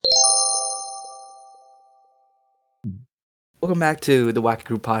Welcome back to the Wacky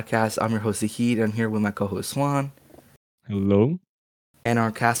Group podcast. I'm your host, Zahid. I'm here with my co host, Swan, Hello? and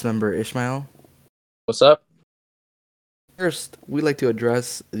our cast member, Ishmael. What's up? First, we'd like to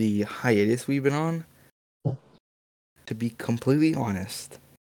address the hiatus we've been on. To be completely honest,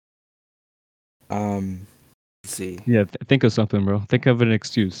 let's see. Yeah, think of something, bro. Think of an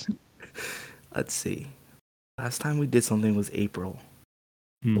excuse. Let's see. Last time we did something was April.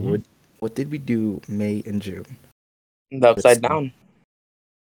 Mhm. What did we do May and June? The upside see.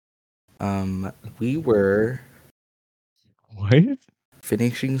 down. We were What?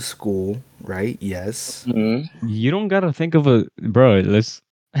 finishing school, right? Yes. Mm-hmm. You don't gotta think of a bro. Let's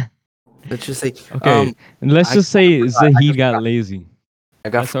Let's just say, okay. Let's I just kind of say forgot. Zahid got lazy. I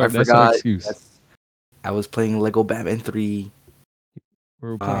That's our forgot. excuse. Yes. I was playing Lego Batman 3.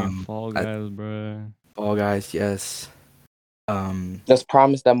 We're playing Um, Fall I- Guys, bro. Fall Guys, yes. Just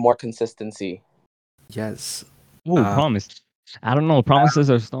promise them more consistency. Yes. Oh, promise. I don't know. Promises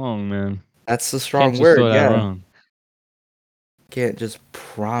are strong, man. That's a Can't strong just word. throw that Yeah. around. Can't just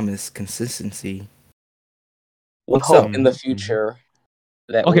promise consistency. We So- hope in the future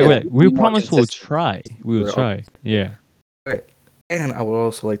that Okay, we'll wait. be We more promise we'll consistent. try. We will try. Yeah. And I would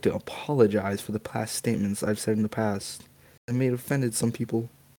also like to apologize for the past statements I've said in the past that may have offended some people.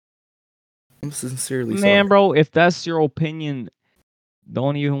 I'm sincerely sorry. Man, bro, if that's your opinion,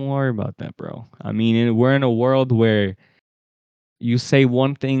 don't even worry about that, bro. I mean, we're in a world where you say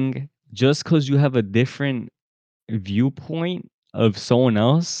one thing just because you have a different viewpoint of someone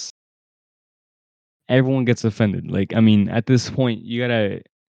else, everyone gets offended. Like, I mean, at this point, you gotta.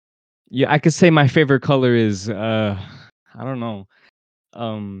 Yeah, I could say my favorite color is I don't know.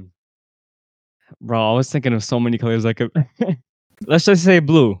 Um, bro, I was thinking of so many colors. Like, let's just say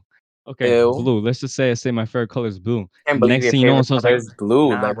blue. Okay, Ew. blue. Let's just say my favorite color is blue. Can't believe Next your thing you know, favorite someone's color like, is blue.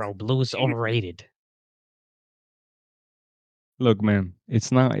 "Nah, Like, bro, blue is overrated." Look, man,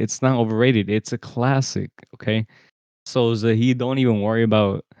 it's not. It's not overrated. It's a classic. Okay, so Zahid, don't even worry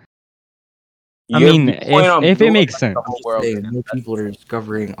about. I your mean, viewpoint on if it blue makes affects the sense, whole world. Hey, more people are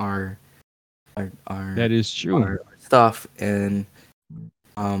discovering our that is true. our stuff, and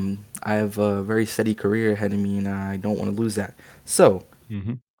I have a very steady career ahead of me, and I don't want to lose that. So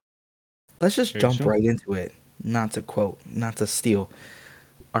Mm-hmm. let's just Very jump true. right into it. Not to quote, not to steal.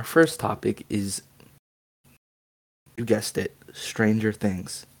 Our first topic is, you guessed it, Stranger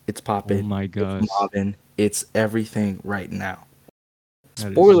Things. It's Oh popping. my It's gosh, mobbing. It's everything right now. that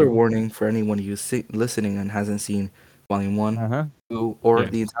is Spoiler true. warning for anyone who's listening and hasn't seen Volume 1, Uh-huh. 2, or Yeah.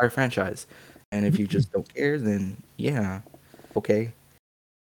 the entire franchise. And if you just don't care, then yeah, okay.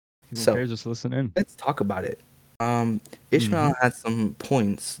 You don't So care, just listen in. let's talk about it. Ishmael had some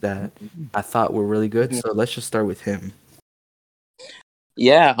points that I thought were really good, so let's just start with him.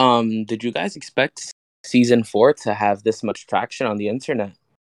 Yeah. Did you guys expect season 4 to have this much traction on the internet?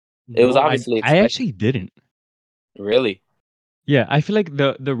 It was No, obviously I expected. actually didn't. Really? Yeah, I feel like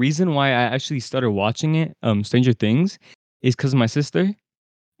the reason why I actually started watching it, Stranger Things, is because of my sister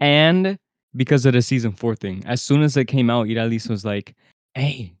and because of the season 4 thing. As soon as it came out, Iralis was like,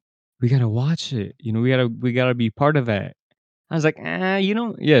 "Hey, we gotta watch it. You know, we gotta be part of that." I was like,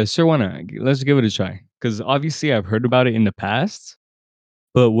 yeah, sure, why not? Let's give it a try. Because obviously I've heard about it in the past,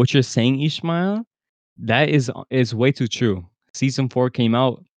 but what you're saying, Ishmael, that is way too true. Season 4 came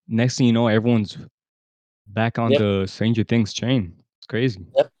out. Next thing you know, everyone's back on Yep. the Stranger Things train. It's crazy.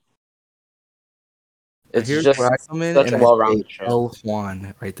 Yep. It's Here's just where I come in such and a I say well-rounded show. El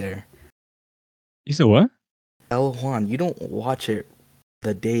Juan right there. You said what? El Juan, you don't watch it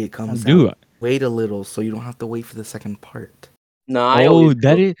the day it I comes do. out. Wait a little so you don't have to wait for the second part. No, I Oh, always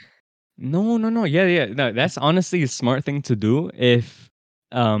that do. is no. Yeah. No, that's honestly a smart thing to do if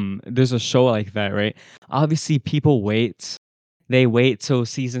there's a show like that, right? Obviously, people wait. They wait till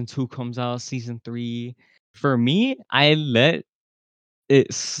season 2 comes out, season 3. For me, I let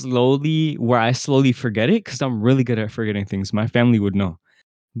it slowly where I slowly forget it because I'm really good at forgetting things. My family would know.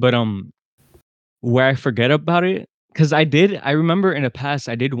 But where I forget about it, because I remember in the past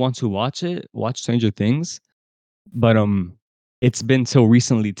I did want to watch Stranger Things, but it's been so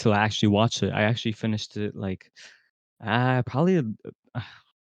recently till I actually watched it. I actually finished it like probably a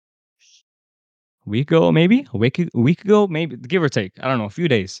week ago, maybe a week ago, maybe give or take. I don't know, a few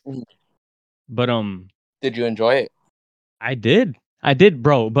days. Mhm. But Did you enjoy it? I did,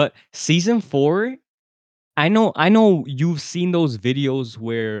 bro. But season 4, I know you've seen those videos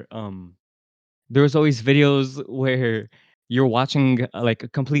where there's always videos where you're watching like a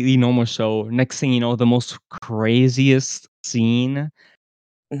completely normal show. Next thing you know, the most craziest scene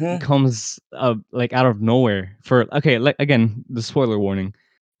Mm-hmm. comes like out of nowhere. For okay, like again, the spoiler warning,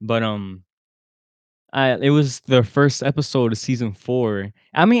 but It was the first episode of season 4.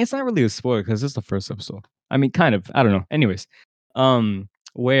 I mean, it's not really a spoiler because it's the first episode. I mean, kind of. I don't know. Anyways,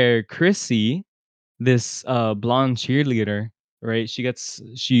 where Chrissy, this blonde cheerleader, right?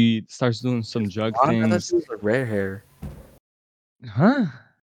 She starts doing some She's drug blonde? I thought things. she was like red hair, Huh?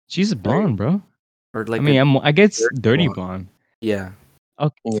 She's right? blonde, bro. Or I like mean, a I guess dirty dirty blonde. blonde. Yeah.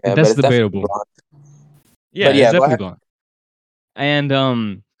 Okay, Yeah, but that's it's definitely debatable. blonde. Yeah, But it's yeah, go definitely ahead.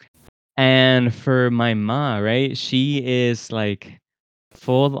 blonde. And for my ma, right? She is like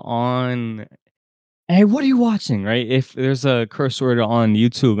full on. Hey, what are you watching? Right? If there's a curse word on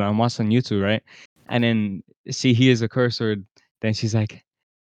YouTube, I'm watching YouTube, right? And then she hears a curse word, then she's like,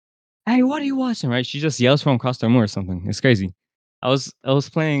 "Hey, what are you watching?" Right? She just yells from across the room or something. It's crazy. I was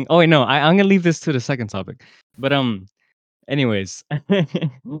playing. Oh wait, no, I'm gonna leave this to the second topic. But anyways,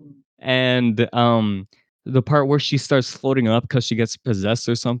 and the part where she starts floating up because she gets possessed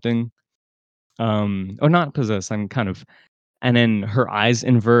or something. Or not possessed. I'm kind of, and then her eyes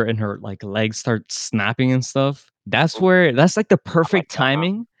invert and her like legs start snapping and stuff. That's like the Oh my perfect god.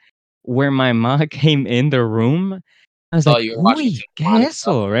 timing where my mom came in the room. I was So like, you were watching "Uy, some ¿qué demonic es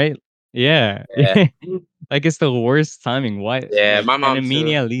stuff. eso?" Right? Yeah. Yeah. Like it's the worst timing. Why? Yeah, Like, my and mom then me and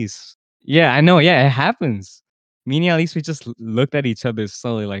too. Elise. Yeah, I know. Yeah, it happens. Me and Elise, we just looked at each other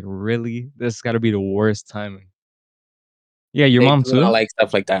slowly, like, really? This got to be the worst timing. Yeah, your They mom do not too. like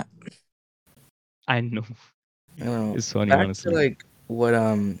stuff like that. I know. I don't know. It's funny, Back to honestly. like what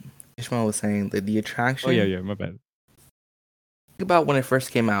Ishmael was saying, the Oh yeah, attraction. yeah. My bad. Think about when it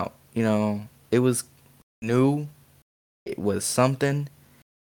first came out. It was new. It was something,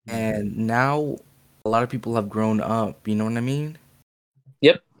 and now a lot of people have grown up. You know what I mean?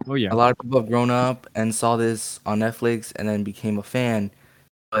 Yep. Oh yeah. A lot of people have grown up and saw this on Netflix and then became a fan,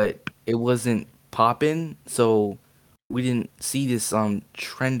 but it wasn't popping, so we didn't see this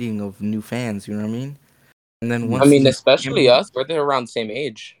trending of new fans. You know what I mean? And then Mhm. I once mean, season 2 came especially out, us, we're there around the same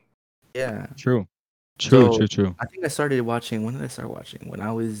age. yeah. True. True. So True. True. I think I started watching. When did I start watching? When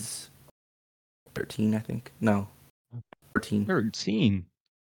I was 13, I think. No, 14. 13.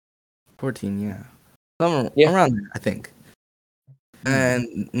 14, yeah. Somewhere Yeah. around there, I think. Mm.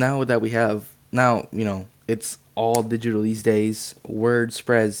 And now that we have, now, it's all digital these days. Word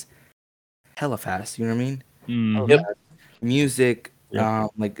spreads hella fast, you know what I mean? Hella Mhm. Yep. fast. Music,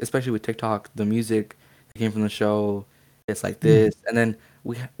 Yep. like, especially with TikTok, the music that came from the show, it's like Mm. this. And then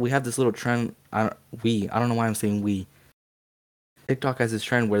we have this little trend. I don't know why I'm saying we. TikTok has this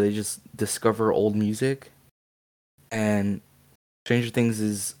trend where they just discover old music, and Stranger Things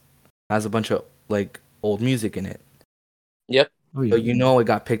has a bunch of like old music in it. Yep. Oh So yeah. it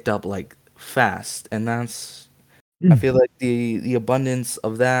got picked up like fast, and that's I Mm. feel like the abundance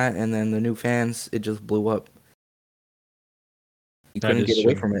of that, and then the new fans, it just blew up. You That couldn't is get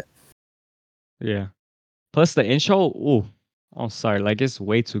away true. from it. Yeah. Plus the intro. Ooh. Oh, sorry. Like it's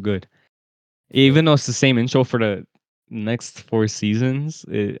way too good. Yeah. Even though it's the same intro for the next 4 seasons,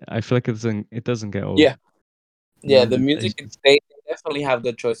 I feel like it doesn't get old. Yeah. Yeah. The Mhm. music, they definitely have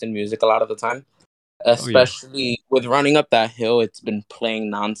good choice in music a lot of the time. Oh yeah. Especially with Running Up That Hill, it's been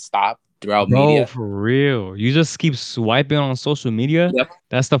playing nonstop throughout Bro, media. for real. You just keep swiping on social media. Yep.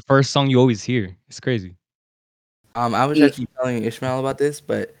 That's the first song you always hear. It's crazy. I was Mm, actually telling Ishmael about this,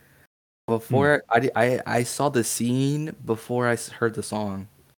 but Mm. before I saw the scene before heard the song.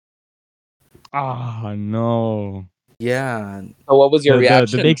 Ah, no. Yeah, So, what was your The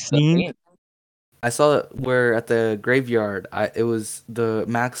reaction big to the scene. scene? I saw it where at the graveyard. It was the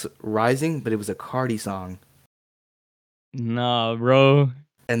Max Rising, but it was a Cardi song. Nah, bro.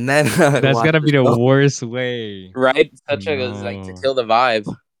 And then I That's watched gotta the be the show. worst way. Right? Such a like to No. kill the vibe.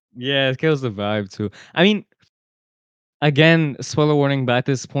 Yeah, it kills the vibe too. I mean, again, spoiler warning, but at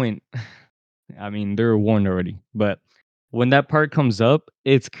this point, I mean, they're warned already. But when that part comes up,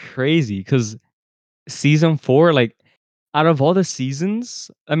 it's crazy because season 4, like, out of all the seasons,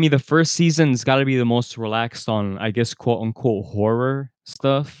 I mean, the first season's got to be the most relaxed on, I guess, quote unquote, horror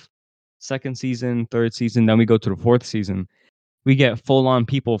stuff. Second season, third season, then we go to the fourth season. We get full on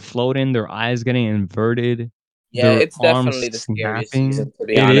people floating, their eyes getting inverted, Yeah, their it's arms definitely the scariest snapping. season, to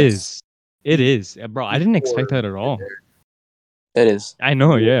be It honest. is. It is. Bro, I didn't expect E4 that at right all. there. It is. I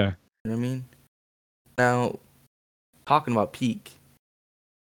know, You yeah. know what I mean? Now, talking about peak,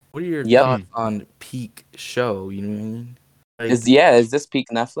 what are your Yep. thoughts on peak show? You know what I mean? Like, Is this peak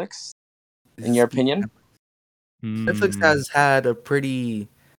Netflix is in this your peak? opinion? Netflix Mm, has had a pretty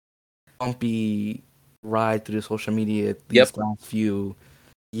bumpy ride through the social media Yep. these last few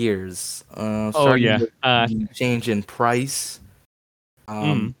years. oh, Starting yeah. with the change in price.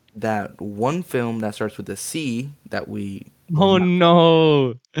 Mm, That one film that starts with a C that we Oh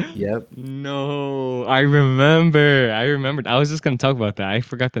no. Yep. No. I remember. I remembered. I was just gonna talk about that. I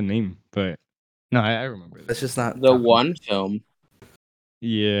forgot the name, but no, I remember Let's this. just not The talk about one film.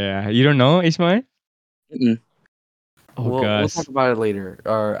 Yeah. You don't know, Ismail? Mm-mm. Oh we'll talk gosh. about it later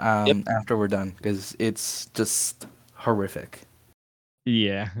or Yep. after we're done because it's just horrific.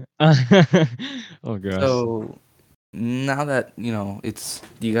 Yeah. Oh gosh. So now that it's,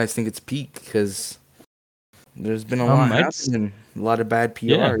 do you guys think it's peak? Because there's been a lot I'd s- happening, a lot of bad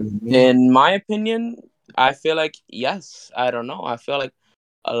yeah. PR. You know what I mean? In my opinion, I feel like yes. I don't know. I feel like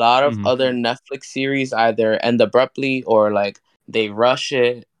a lot of Mhm. other Netflix series either end abruptly or like they rush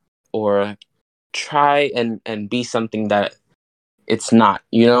it or try and be something that it's not,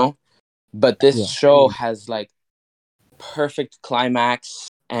 you know? But this Yeah. show has like perfect climax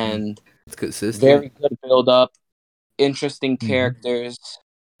and It's consistent. very good build up, interesting Mhm. characters.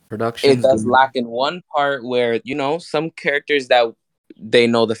 It Production's does good. lack in one part where, some characters that they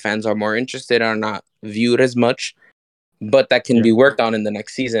know the fans are more interested are not viewed as much, but that can Yeah. be worked on in the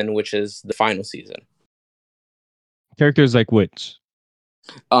next season, which is the final season. Characters like which?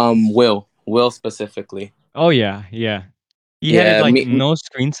 Will specifically. Oh yeah, yeah. He had Yeah, like me, no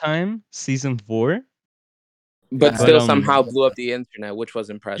screen time season 4, but but still somehow blew up the internet, which was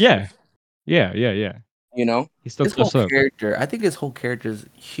yeah. impressive. Yeah, yeah, yeah. You know, He still His whole clutched up. character, I think his whole character is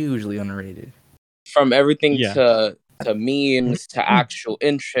hugely underrated. from everything Yeah. to memes to actual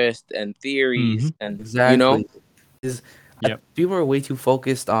interest and theories Mhm. and Exactly. Is Yep. people are way too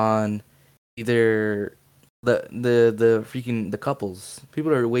focused on either the freaking the couples.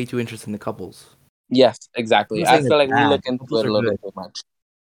 People are way too interested in the couples. yes, I'm exactly. not I saying feel it's like we bad. look into Couples it a are little good. too much.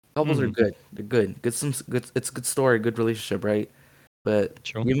 Couples are Mhm. good. They're good. Good some good. It's a good story, good relationship, right? But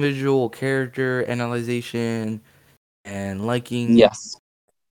True. individual character analyzation and liking. Yes.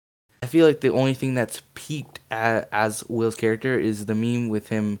 I feel like the only thing that's peaked as Will's character is the meme with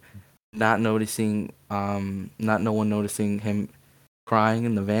him not no one noticing him crying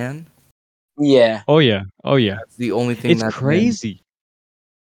in the van. Yeah. Oh yeah. Oh yeah. That's the only thing It's that's been. crazy.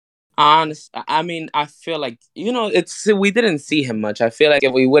 I mean, I feel like it's we didn't see him much. I feel like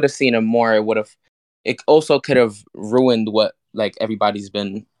if we would have seen him more, it also could have ruined what like everybody's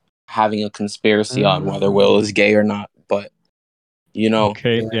been having a conspiracy on whether Will is gay or not. But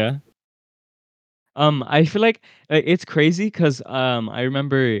Okay, Yeah. yeah. I feel like it's crazy because I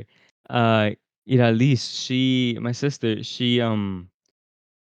remember uh Iralis, my sister, she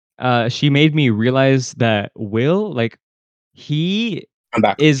made me realize that Will, like, he I'm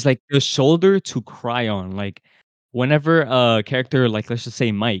back. is like the shoulder to cry on. Like, whenever a character, like, let's just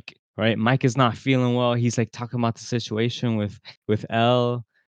say Mike, right? Mike is not feeling well. He's like talking about the situation with Elle.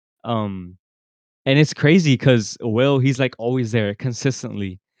 Um, and it's crazy because Will, he's like always there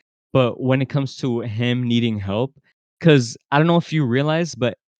consistently. But when it comes to him needing help, because I don't know if you realize,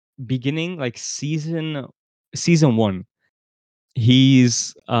 but beginning like season 1,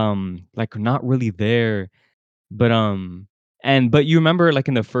 he's like not really there. But but you remember like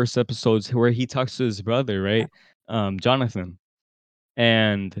in the first episodes where he talks to his brother, right? Jonathan.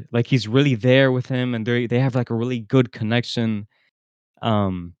 And like he's really there with him and they have like a really good connection.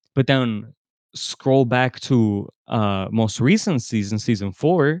 But then scroll back to most recent season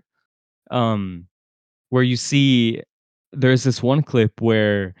 4, um, where you see there's this one clip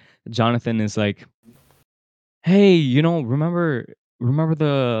where Jonathan is like, "Hey, remember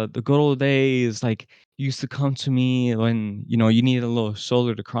the good old days? Like, you used to come to me when, you needed a little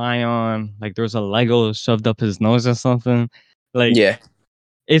shoulder to cry on, like there was a Lego shoved up his nose or something." Like, Yeah.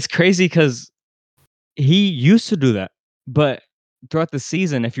 it's crazy because he used to do that, but throughout the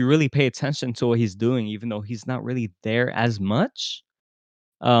season, if you really pay attention to what he's doing, even though he's not really there as much,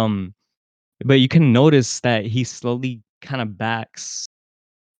 um, but you can notice that he slowly kinda backs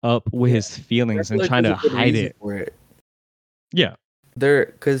up with Yeah. his I feelings feel and like trying there's a to good hide reason it. for it. Yeah.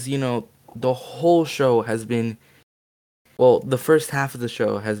 Because the whole show has been, well, the first half of the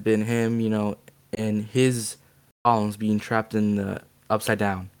show has been him, and his columns being trapped in the upside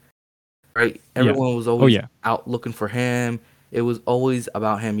down. Right? Yeah. Everyone was Oh, always yeah. out looking for him. It was always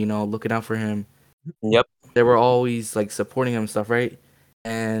about him, looking out for him. Yep. They were always like supporting him and stuff, right?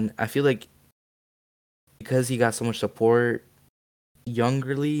 And I feel like because he got so much support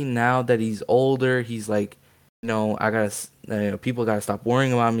youngerly, now that he's older, he's like, people gotta stop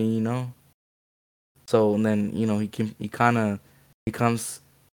worrying about me. So and then he kind of becomes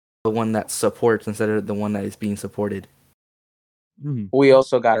the one that supports instead of the one that is being supported. Mhm. We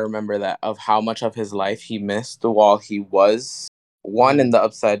also got to remember that of how much of his life he missed while he was one in the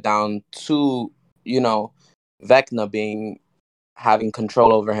upside down, two, Vecna having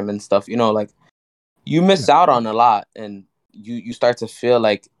control over him and stuff. Like you Yeah. miss out on a lot, and you start to feel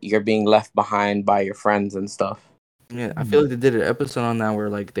like you're being left behind by your friends and stuff. Yeah, I feel like they did an episode on that where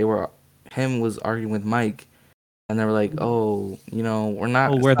like him was arguing with Mike, and they were like, "Oh, we're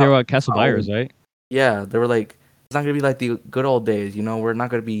not." Oh, It's where they not were like at Castle Byers, right? Yeah, they were like, "It's not gonna be like the good old days. We're not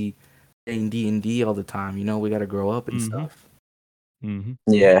gonna be playing D&D all the time. We gotta grow up and Mm-hmm. stuff." Mm-hmm.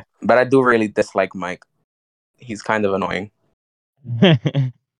 Yeah, but I do really dislike Mike. He's kind of annoying.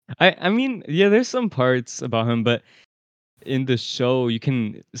 I mean, yeah, there's some parts about him, but in the show you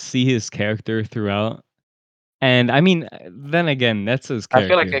can see his character throughout. And I mean, then again, that's his I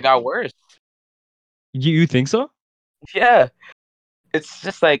feel like character. it got worse. You think so? Yeah, it's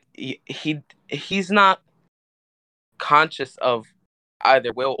just like he's not conscious of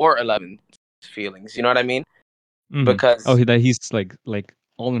either Will or Eleven's feelings. You know what I mean? Mm-hmm. Oh, Because that he's like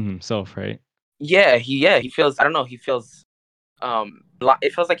all in himself, right? he feels, I don't know, he feels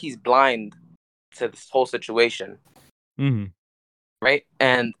it feels like he's blind to this whole situation, Mm-hmm. right?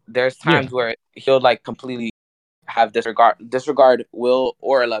 And there's Yeah, times where he'll like completely have disregard Will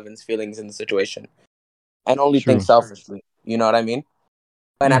or Eleven's feelings in the situation and only think true. selfishly. You know what I mean?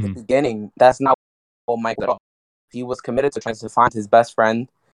 And at the Mm-hmm. beginning, that's not what Mike was at all. He was committed to trying to find his best friend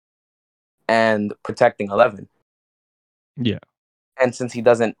and protecting Eleven. Yeah. And since he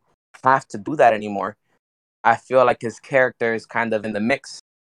doesn't have to do that anymore, I feel like his character is kind of in the mix.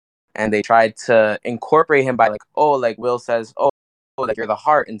 And they tried to incorporate him by like, oh, like Will says, oh, like you're the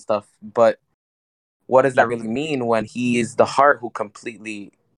heart and stuff. But what does Yeah. that really mean when he is the heart who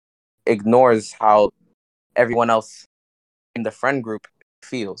completely ignores how everyone else in the friend group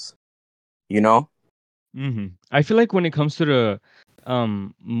feels? You know? Mm-hmm. I feel like when it comes to the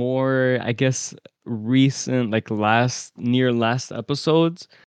more, I guess, recent, like last episodes,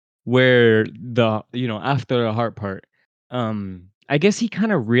 where after the heart part, I guess he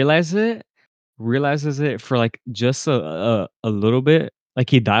kind of realizes it for like just a little bit, like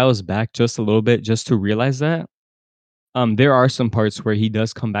he dials back just a little bit just to realize that. There are some parts where he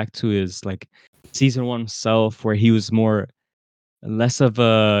does come back to his like season one self, where he was less of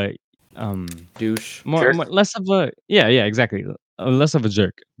a Douche. Sure. more less of a, yeah, exactly, less of a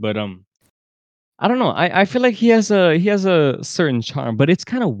jerk. But I don't know. I feel like he has a certain charm, but it's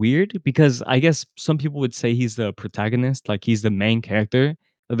kind of weird because I guess some people would say he's the protagonist, like he's the main character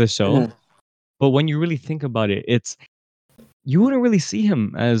of the show. Mhm. But when you really think about it, you wouldn't really see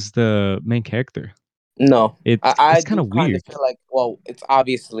him as the main character. No, It's I it's kind do of kind of weird. feel like, well, it's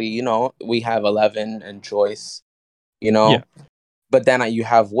obviously, we have 11 and Joyce, you Yeah. know, but then you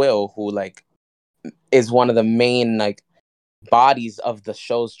have Will, who like is one of the main like bodies of the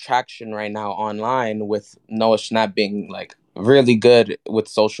show's traction right now online, with Noah Schnapp being like really good with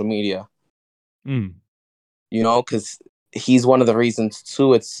social media, Mm. because he's one of the reasons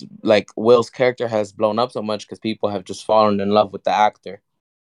too. It's like Will's character has blown up so much because people have just fallen in love with the actor,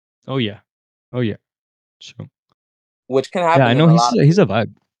 Oh yeah. Oh yeah. Sure. which can Yeah, I happen in know a lot of he's a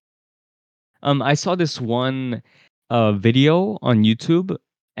cases. vibe. I saw this one video on YouTube,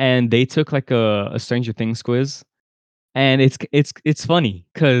 and they took like a Stranger Things quiz, and it's funny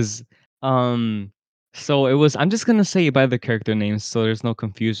because um so it was, I'm just gonna say it by the character names so there's no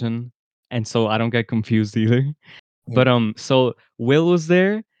confusion, and so I don't get confused either. Mhm. But so Will was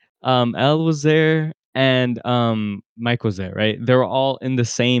there, Elle was there, and Mike was there, right? They were all in the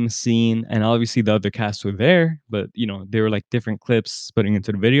same scene, and obviously the other cast were there, but they were like different clips putting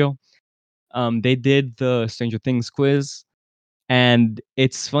into the video. They did the Stranger Things quiz, and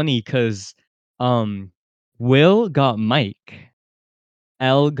it's funny because um Will got Mike,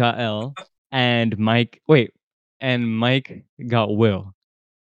 L got L, and Mike got Will.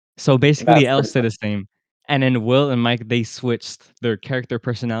 So basically, That's L pretty stayed funny. the same, and then Will and Mike, they switched their character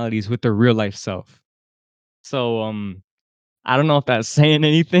personalities with their real life self. So I don't know if that's saying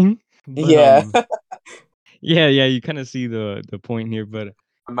anything, but Yeah. yeah, you kind of see the point here, but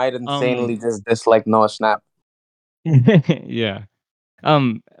I might um insanely just dislike Noah Schnapp. yeah.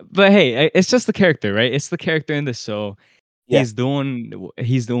 But hey, it's just the character, right? It's the character in the show. Yeah, He's doing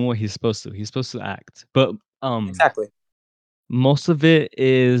what he's supposed to. He's supposed to act. But exactly. most of it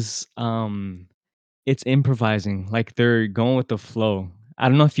is it's improvising. Like they're going with the flow. I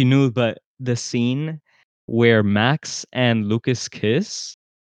don't know if you knew, but the scene where Max and Lucas kiss,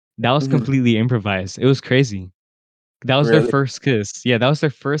 that was Hmm. completely improvised. It was crazy. That was their Really? first kiss. Yeah, that was their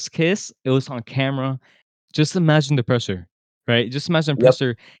first kiss. It was on camera. Just imagine the pressure, right? Just imagine Yep.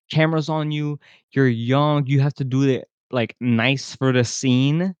 pressure. Cameras on you. You're young. You have to do it like nice for the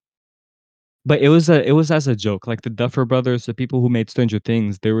scene. But it was as a joke. Like the Duffer Brothers, the people who made Stranger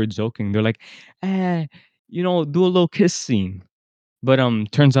Things, they were joking. They're like, eh, do a little kiss scene. But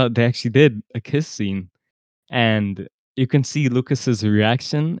turns out they actually did a kiss scene, and you can see Lucas's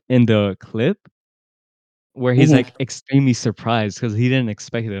reaction in the clip where he's Mhm. like extremely surprised because he didn't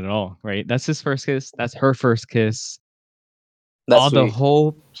expect it at all, right? That's his first kiss. That's her first kiss. That's All the sweet.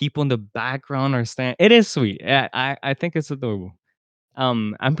 whole people in the background are standing. It is sweet. Yeah, I think it's adorable.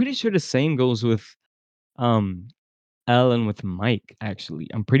 I'm pretty sure the same goes with um Elle and with Mike. Actually,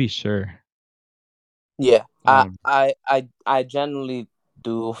 I'm pretty sure. Yeah, Um, I generally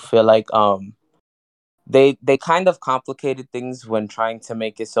do feel like they kind of complicated things when trying to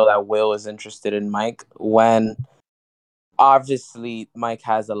make it so that Will is interested in Mike when obviously Mike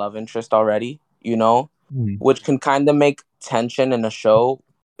has a love interest already, mm, which can kind of make tension in a show,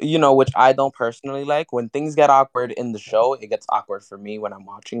 which I don't personally like. When things get awkward in the show, it gets awkward for me when I'm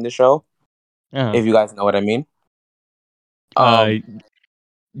watching the show, uh, if you guys know what I mean. uh, Um,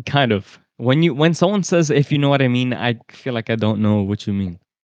 kind of. When someone says if you know what I mean, I feel like I don't know what you mean.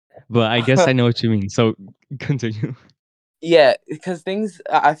 But I guess I know what you mean. So continue. yeah, because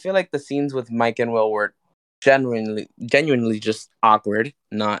I feel like the scenes with Mike and Will were genuinely just awkward,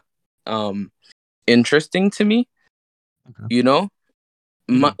 not um interesting to me, Okay. you know?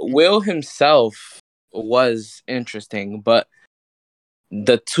 Mhm. Will himself was interesting, but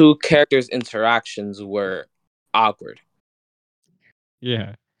the two characters' interactions were awkward.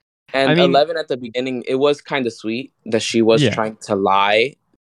 Yeah. I And mean, 11 at the beginning, it was kind of sweet that she was yeah. trying to lie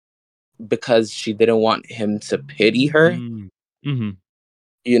because she didn't want him to pity her, Mm. Mhm.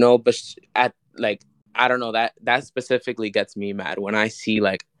 but at like I don't know, that specifically gets me mad when I see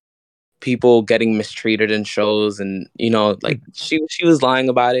like people getting mistreated in shows, and like she was lying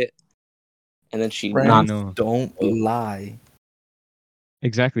about it, and then she I not, Friends know. don't lie.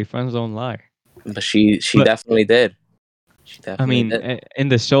 Exactly. Friends don't lie. but she But definitely did. She I definitely mean, did. in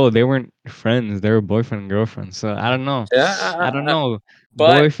the show, they weren't friends. They were boyfriend and girlfriend. So I don't know. I don't Yeah, know.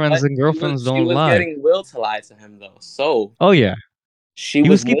 but Boyfriends and girlfriends she don't was lie. getting Will to lie to him though, so Oh yeah, she he was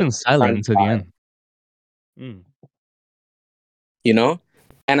was making keeping silent friends until the lie, end. Mm. you know.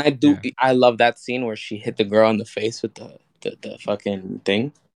 And Yeah, I love that scene where she hit the girl in the face with the fucking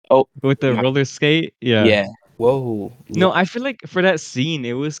thing. Oh with the my, roller skate. Yeah. yeah, Whoa. No, I feel like for that scene,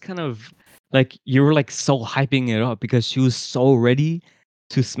 it was kind of like you were like so hyping it up because she was so ready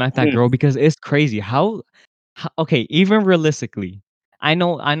to smack that Mhm. girl because it's crazy how okay, even realistically, I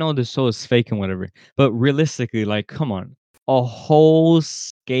know the show is fake and whatever, but realistically, like, come on, a whole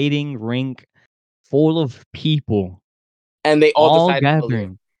skating rink full of people And they all all decided to live.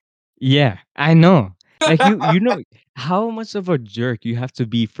 gathering. Yeah, I know. Like you know how much of a jerk you have to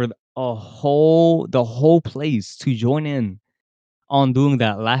be for the whole place to join in on doing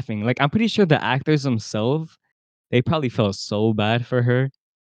that laughing. Like, I'm pretty sure the actors themselves, they probably felt so bad for her.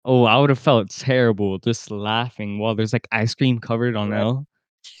 Oh, I would have felt terrible just laughing while there's, like, ice cream covered on Right. Elle.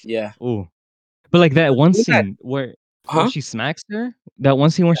 Yeah. Oh, but, like, that The one thing that, scene where huh? she smacks her, that one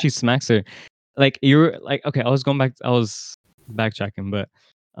scene where she smacks her, like, you're like, okay, I was backtracking, but,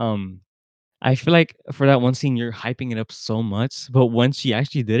 um, I feel like for that one scene, you're hyping it up so much, but when she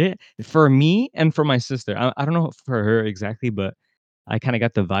actually did it, for me and for my sister, I don't know for her exactly, but I kinda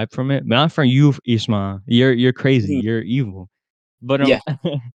got the vibe from it, but not from you, Ishma. You're crazy, Mhm. you're evil. But, Yeah.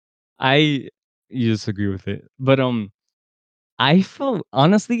 I you disagree with it. But, I felt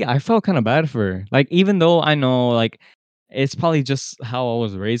honestly, I felt kinda bad for her. Like, even though I know, like, it's probably just how I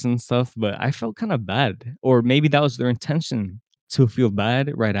was raised and stuff, but I felt kinda bad. Or maybe that was their intention to feel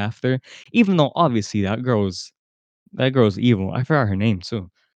bad right after, even though obviously that girl's evil. I forgot her name too,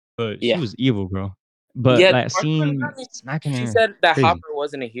 but she Yeah. was evil, bro. But Yeah. that scene smacking She her, said that crazy. Hopper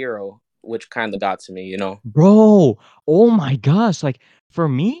wasn't a hero, which kind of got to me. Bro, oh my gosh, like, for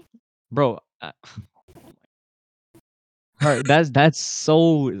me, bro, her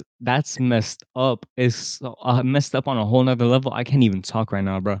that's messed up. It's so, messed up on a whole nother level. I can't even talk right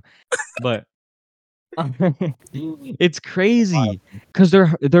now, bro. But it's crazy because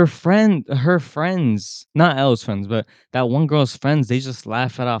her friends, not Elle's friends, but that one girl's friends, they just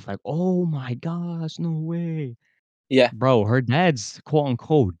laugh it off like, "Oh my gosh, no way." Yeah. Bro, her dad's quote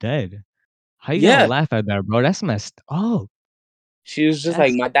unquote dead. How you gonna Yeah. laugh at that, bro? That's messed up. She was just like,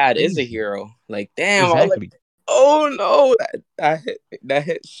 That's my dad is a crazy. hero. Like, damn. I was like, Exactly. oh no, that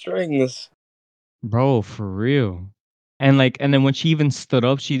hit strings. Bro, for real. And like and then when she even stood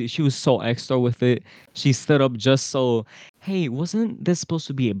up, she was so extra with it. She stood up just so, "Hey, wasn't this supposed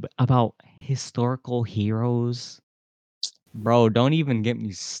to be about historical heroes?" Bro, don't even get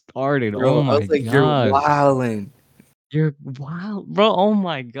me started. Oh Bro, I my was like, you're gosh. wildin'. You're wild, bro. Oh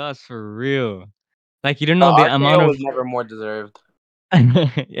my gosh, for real. Like you don't The know the amount RKO of was never more deserved.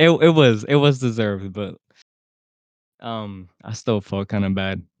 it was deserved, but I still felt kind of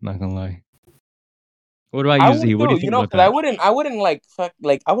bad, not gonna lie. What about I you, would Z? What do too, you think about because I that? wouldn't like fuck,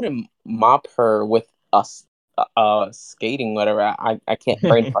 like I wouldn't mop her with us, skating, whatever. I can't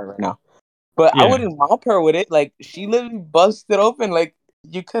brain fart right now, but I Yeah. wouldn't mop her with it. Like she literally busted open. Like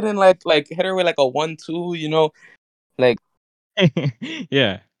you couldn't like hit her with like a 1-2. Like Yeah.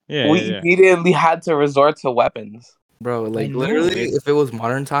 Yeah, yeah, we yeah. immediately had to resort to weapons. Bro, I like know. literally, It's if it was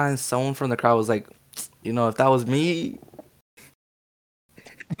modern times, someone from the crowd was like, if that was me,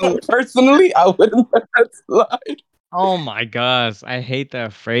 Personally, I wouldn't let that slide. oh my gosh, I hate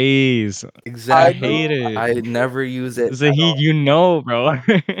that phrase. I I exactly. hate know. it. I never use it at Zahid, all. you know, bro. I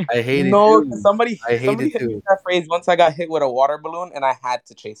hate it No, 'cause too. somebody I hate somebody it hit me too. with that phrase once. I got hit with a water balloon, and I had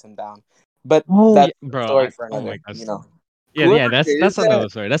to chase him down. But Oh yeah, that's a bro. story for Oh my another. gosh. You know. Yeah, yeah. Whoever That's created another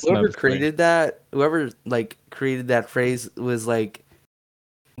that, story. That's whoever another story. created that, whoever like created that phrase was like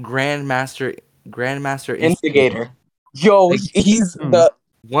grandmaster, grandmaster instigator. Instigator. Yo, Like he's Mm.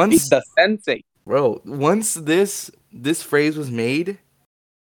 once, the sensei. bro, once this phrase was made,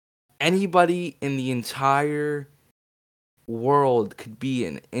 anybody in the entire world could be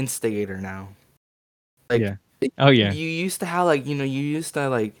an instigator now. Like Yeah. Oh yeah. you used to have like you used to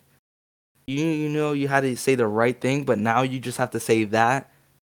like you had to say the right thing, but now you just have to say that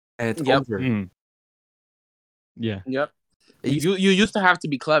and it's Yep. over. Mm. Yeah. Yep. It used- You used to have to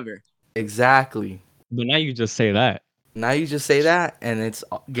be clever. exactly. But now you just say that. Now you just say that and it's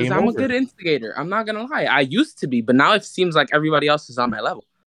Because game I'm a over. good instigator. I'm not gonna lie. I used to be, but now it seems like everybody else is on my level.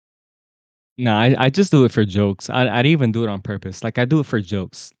 No, I just do it for jokes. I'd even do it on purpose. Like I do it for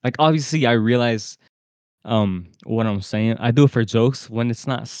jokes. Like obviously I realize what I'm saying. I do it for jokes when it's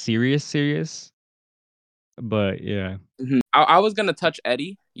not serious. But yeah. I was gonna touch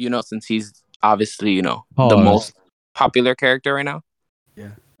Eddie, since he's obviously, the Pause. most popular character right now.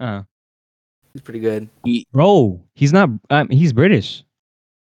 Yeah, Uh he's pretty good. bro, he's not he's British.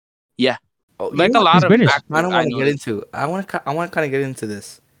 Yeah, Oh, like a what? He's lot of British. I kind actors of I want to get noticed. into. I want to kind of get into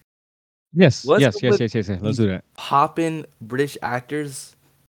this. Yes, What's yes, up yes, with yes, yes, yes. Let's these do that. poppin' British actors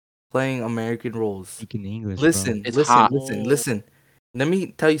playing American roles? Speaking English, bro. Listen, It's listen, hot. listen, listen. Let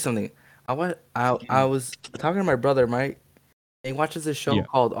me tell you something. I was talking to my brother, right? He watches this show Yeah.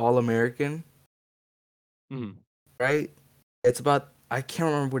 called All American, Mhm. right? It's about I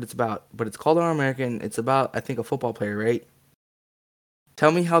can't remember what it's about, but it's called All American. It's about I think a football player, right?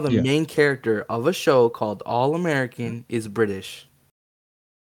 Tell me how the Yeah. main character of a show called All American is British.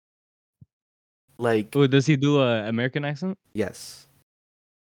 Like, Oh, does he do a American accent? yes.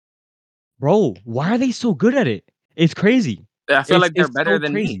 Bro, why are they so good at it? It's crazy. I feel like they're It's better so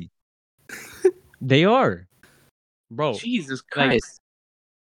than me. crazy. They are. Bro, Jesus like Christ.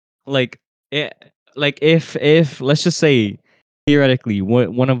 like it, like if let's just say theoretically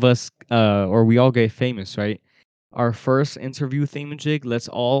one of us or we all get famous, right? Our first interview thingamajig, let's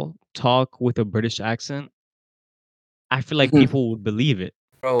all talk with a British accent. I feel like Mhm. people would believe it,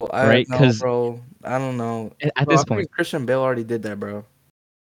 Bro, I right? don't know, Because bro. I don't know. at Bro, I this point, think Christian Bale already did that, bro.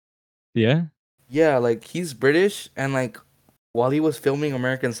 yeah, Yeah, like he's British and like while he was filming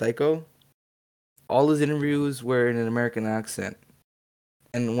American Psycho, all his interviews were in an American accent.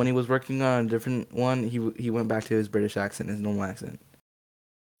 And when he was working on a different one, he went back to his British accent, his normal accent.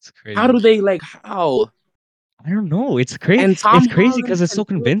 it's How do crazy. they how? I don't know. It's crazy. And It's Tom crazy Holland because it's can so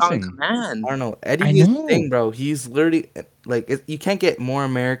do it on convincing. command. I don't know. I Eddie is the thing, know. bro. He's literally like you can't get more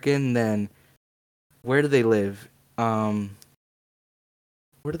American than where do they live? Where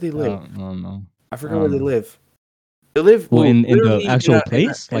do they live? I don't know. I I forgot where don't they know. live. They live Well, in the literally actual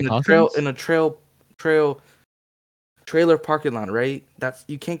place, like Hawkins? in a trail trailer parking lot, right? That's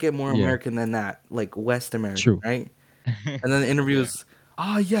you can't get more Yeah, American than that, like West American, true. right? And then the Yeah. interviews,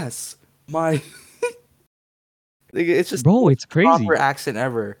 yes, my like, it's just the Bro, most it's proper crazy. accent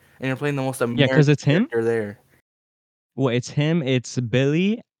ever, and you're playing the most Yeah, because American it's him. character there. Well, it's him, it's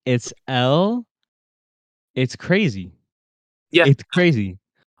Billy, it's Elle. It's crazy. Yeah. It's crazy.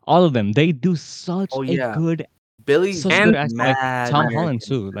 All of them, they do Oh yeah, Billy's such a good And accent. Like mad Tom Holland American,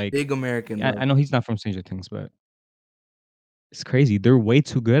 too. Like big American, I bro. know he's not from Stranger Things, but it's crazy. They're way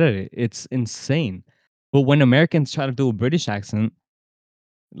too good at it. It's insane. But when Americans try to do a British accent,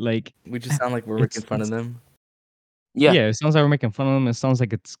 like We just sound like we're making fun of it's them. yeah. yeah, it sounds like we're making fun of them. It sounds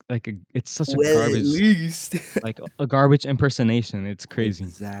like it's such a Well, at garbage least. like a garbage impersonation. It's crazy. But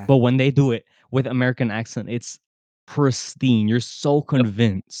Exactly. when they do it with American accent, it's pristine. You're so Yep.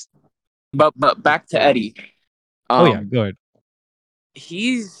 convinced. But back to Eddie. Oh yeah, Um good.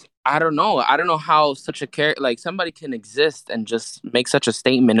 he's I don't know. I don't know how such a character like somebody can exist and just make such a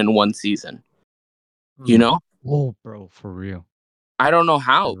statement in one season. You Mm. know? Oh, bro, for real, I don't know for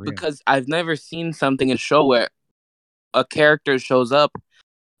how real. because I've never seen something in a show where a character shows up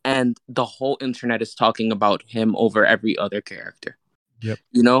and the whole internet is talking about him over every other character. Yep.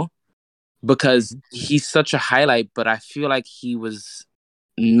 You know, because Mhm. he's such a highlight, but I feel like he was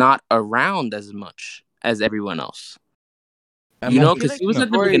not around as much as everyone else. I You know, feel because like he was the at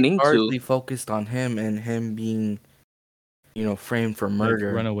the story beginning too. largely focused on him and him being, framed for Like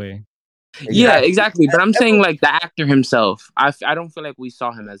murder. Runaway. Yeah, exactly. But I'm saying Everyone- like the actor himself. I don't feel like we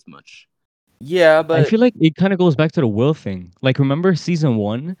saw him as much. Yeah, I but feel like it kind of goes back to the Will thing. Like, remember season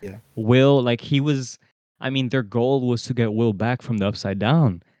 1? Yeah. Will, like, he was, I mean, their goal was to get Will back from the Upside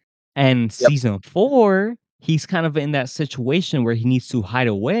Down. And Yep. season 4, he's kind of in that situation where he needs to hide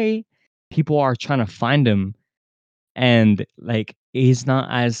away. People are trying to find him. And, like, he's not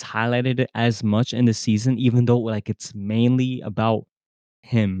as highlighted as much in the season, even though, like, it's mainly about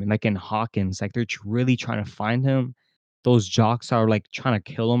him. Like, in Hawkins, like, they're really trying to find him. Those jocks are, like, trying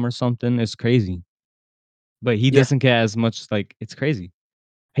to kill him or something. It's crazy. But he Yeah. doesn't get as much, like, it's crazy.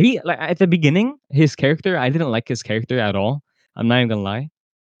 He, like, at the beginning, his character, I didn't like his character at all. I'm not even gonna lie.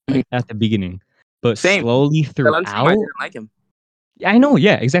 Like, at the beginning. But Same. slowly The lunchtime, I throughout, didn't like him. I know,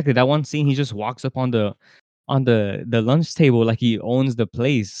 yeah, exactly. That one scene, he just walks up on the lunch table like he owns the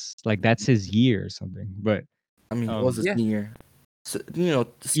place, like that's his year or something. But I mean, it was a Yeah. senior. So, senior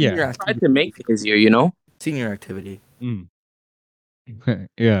Yeah. Tried activity. to make it his year, you know. Senior activity. Mm.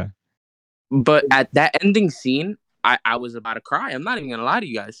 Yeah. But at that ending scene, I was about to cry. I'm not even gonna lie to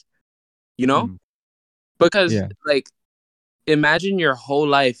you guys. You know, Mm. because Yeah. like, imagine your whole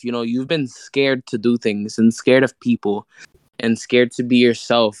life. You know, you've been scared to do things and scared of people and scared to be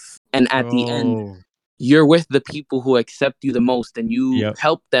yourself. And at the end, Bro. you're with the people who accept you the most, and you Yep.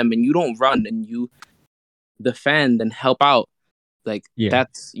 help them, and you don't run, and you defend and help out. Like Yeah.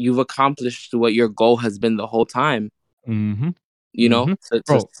 you've accomplished what your goal has been the whole time. Mm-hmm. You know, Mm-hmm.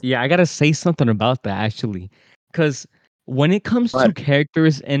 Bro, yeah, I gotta say something about that actually. Because when it comes to But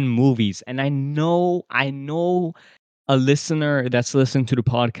characters in movies, and I know a listener that's listening to the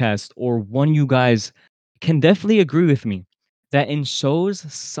podcast or one of you guys can definitely agree with me that in shows,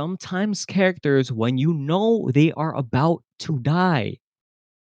 sometimes characters, when you know they are about to die,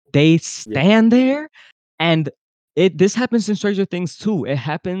 they stand there and this happens in Stranger Things too. It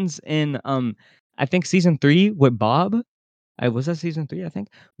happens in I think season 3 with Bob. I was that season 3, I think.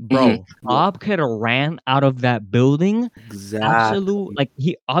 Bro, Bob could have ran out of that building. Exactly. Absolute, like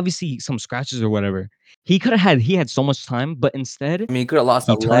he obviously some scratches or whatever. He had so much time, but instead I mean, he could have lost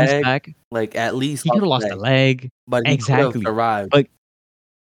he a turns leg, back. like at least He could have lost a leg. but he could have Exactly. survived. But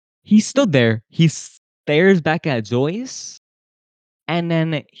he stood there. He stares back at Joyce, and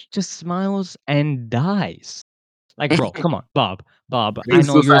then he just smiles and dies. Like, bro, come on, Bob. Bob, I He's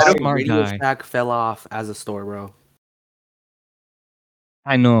know you're a suicidal. smart Radio guy. Shack fell off as a store, bro.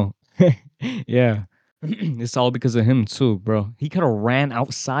 I know. Yeah. It's all because of him too, bro. He could have ran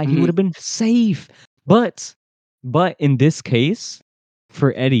outside. He would have been safe. But in this case,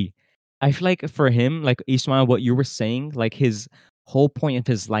 for Eddie, I feel like for him, like Ismail, what you were saying, like his whole point of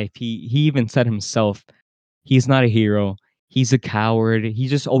his life, he even said himself, he's not a hero. He's a coward. He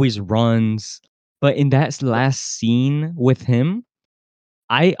just always runs. But in that last scene with him,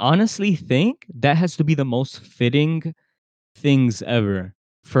 I honestly think that has to be the most fitting things ever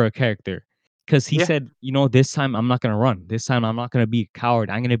for a character. Because he Yeah. said, this time I'm not gonna run. This time I'm not gonna be a coward.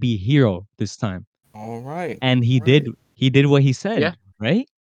 I'm gonna be a hero this time. All right. And he did what he said, Yeah. right?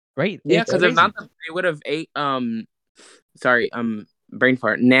 Right? Yeah, It's because if crazy. not, they would have ate. Sorry, brain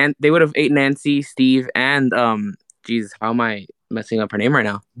fart. They would have ate Nancy, Steve, and Jesus, how am I messing up her name right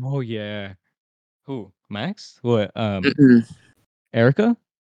now? Oh yeah. Who? Max? What? Mm-mm. Erica?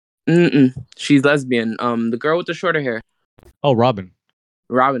 Mm-mm. She's lesbian. The girl with the shorter hair, Oh, Robin.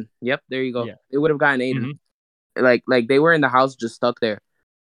 Robin. Yep, there you go. Yeah. They would have gotten Aiden. Mhm. Like they were in the house, just stuck there.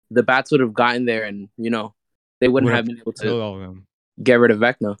 The bats would have gotten there, and they wouldn't Would have have been able to killed all of them. get rid of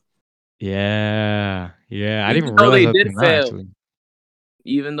Vecna. Yeah. Yeah. I didn't Even even though realize they that did till now, fail. actually.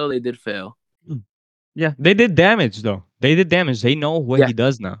 Even though they did fail. Yeah. They did damage though. They did damage. They know what Yeah. he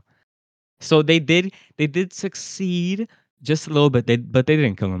does now. So they did succeed just a little bit, but they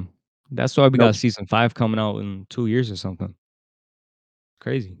didn't kill him. That's why we Nope. got season 5 coming out in 2 years or something.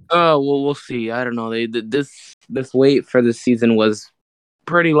 Crazy. Oh well, we'll see. I don't know. This wait for the season was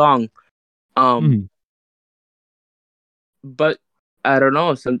pretty long. Mhm. But I don't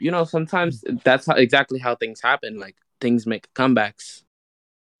know. Sometimes that's exactly how things happen. Like things make comebacks.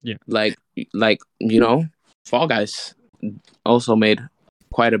 Yeah. Like Fall Guys also made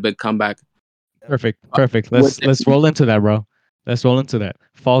quite a big comeback. Perfect. With Let's roll into that, bro. Let's roll into that.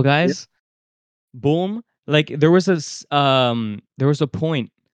 Fall Guys, boom. Like there was there was a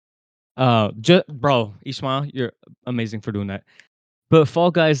point. Bro, Ishmael, you're amazing for doing that. But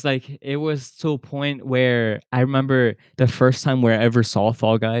Fall Guys, like, it was to a point where I remember the first time where I ever saw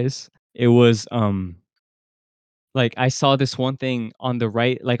Fall Guys, it was, like, I saw this one thing on the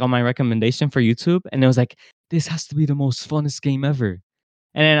right, like, on my recommendation for YouTube, and it was like, "This has to be the most funnest game ever."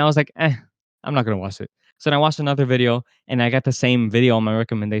 And then I was like, I'm not gonna watch it." So then I watched another video, and I got the same video on my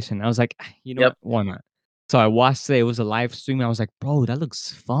recommendation. I was like, you know Yep. what? Why not?" So I watched it. It was a live stream. I was like, "Bro, that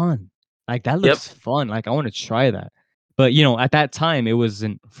looks fun. Like, that Yep. looks fun. Like, I wanna try that." But, at that time, it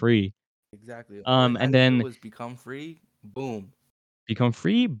wasn't free. Exactly. All it And had to do then was become free. Boom. become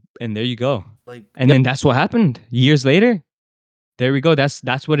free, and there you go. Like, And Yep. then that's what happened. Years later, there we go.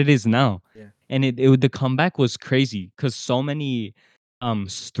 That's what it is now. yeah. And the comeback was crazy because so many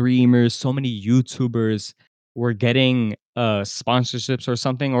streamers, so many YouTubers were getting sponsorships or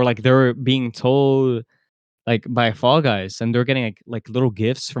something, or like they were being told like by Fall Guys, and they're getting like little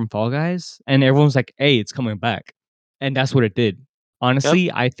gifts from Fall Guys, and everyone's like, "Hey, it's coming back," and that's what it did. Yep.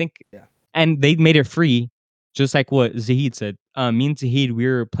 Honestly, I think, Yeah. and they made it free, just like what Zahid said. Me and Zahid, we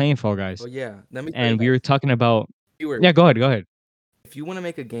were playing Fall Guys, Oh yeah. Let me tell you and we were guys. talking about. Viewers, Yeah, go ahead, go ahead. if you want to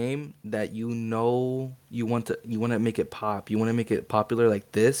make a game that you know you want to make it pop, you want to make it popular like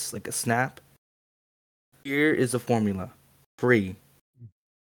this, like a Snap. Here is the formula. Free.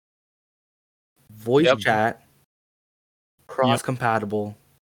 Voice Yep. chat, cross compatible,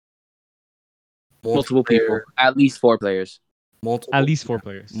 Multiple people, at least 4 players. multiple At least 4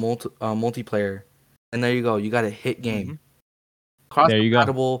 players. multiplayer, and there you go. You got a hit game. Mhm. Cross There you go.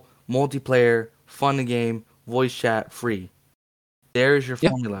 compatible, multiplayer, fun game, voice chat, free. There's your Yeah.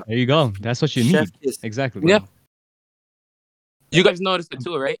 formula. There you go. That's what you Chef need. kiss, Exactly. Yeah. bro. You guys noticed it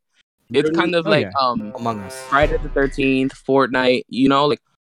too, right? It's Literally kind of Oh, like yeah. Among Us. Friday the 13th, Fortnite, like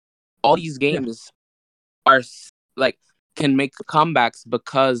all these games are like can make comebacks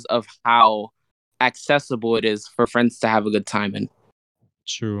because of how accessible it is for friends to have a good time in.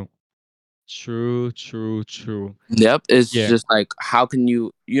 True. True, true, true. Yep, it's Yeah. just like how can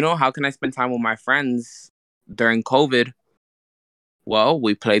how can I spend time with my friends during COVID? Well,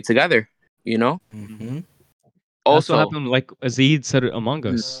 we played together, Mm-hmm. That's what Also, happened, like Aziz said, Among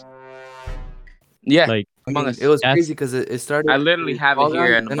Us. yeah, Like, I Among mean, Us. it was that's crazy because it started I literally with have it Fall here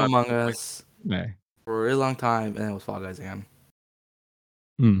Guys, and then I'm about Among to Us yeah. for a really long time, and then it was Fall Guys again.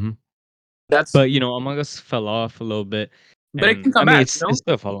 Mhm. That's But, Among Us fell off a little bit, but it and can I come mean, back, it's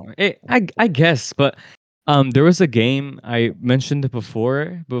still following. I guess, but, there was a game I mentioned it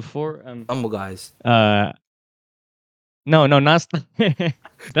before, Humble Guys. uh no, not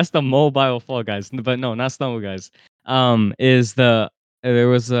that's the mobile Fall Guys, but no, not Stumble Guys. Is there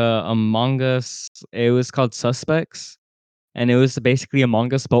was a Among Us, it was called Suspects, and it was basically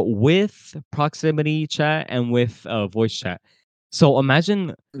Among Us, but with proximity chat and with, voice chat. So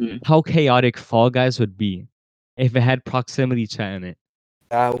imagine Mhm. how chaotic Fall Guys would be if it had proximity chat in it.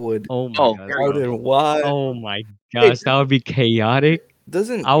 That would Oh my Oh, gosh, very out bro. and wide. Oh my Hey, gosh, that would be chaotic.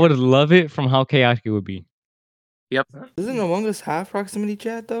 doesn't I would love it from how chaotic it would be. yep. doesn't Among Us have proximity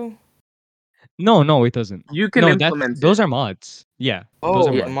chat though? No, it doesn't. You can No, implement those it. are mods. Yeah, those Oh,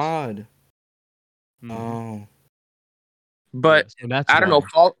 are Yeah. it's a mods. mod. Mhm. Oh, But So that's I don't know.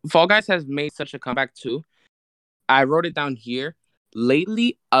 why. Fall Guys has made such a comeback too. I wrote it down here.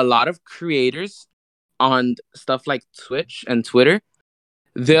 Lately, a lot of creators on stuff like Twitch and Twitter,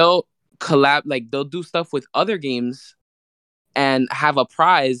 they'll they'll do stuff with other games and have a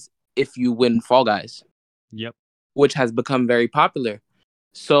prize if you win Fall Guys, Yep. which has become very popular.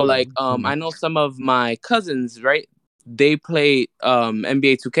 So like So I know much. some of my cousins, right? They play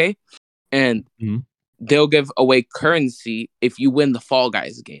NBA 2K and Mhm. they'll give away currency if you win the Fall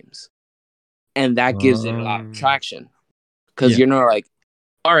Guys games. And that gives it a lot of traction. Because Yeah. like,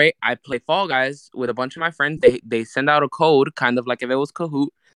 all right, I play Fall Guys with a bunch of my friends. They send out a code, kind of like if it was Kahoot.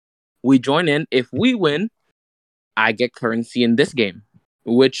 We join in. If we win, I get currency in this game,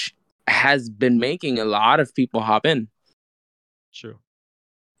 which has been making a lot of people hop in. True.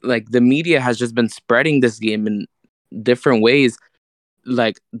 Like the media has just been spreading this game in different ways,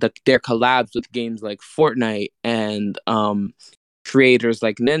 like their collabs with games like Fortnite and creators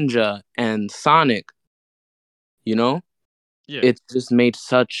like Ninja and Sonic. Yeah. It's just made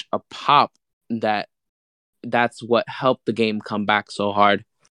such a pop that that's what helped the game come back so hard.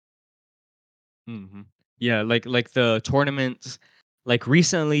 Mhm. Yeah, like the tournaments, like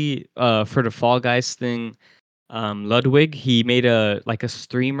recently, for the Fall Guys thing, Ludwig, he made a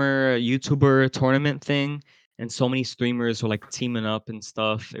streamer, YouTuber tournament thing, and so many streamers were like teaming up and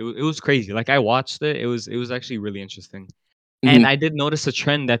stuff. It was crazy. Like I watched it. It was actually really interesting. And Mhm. I did notice a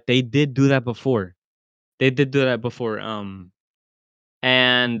trend that they did do that before. They did do that before.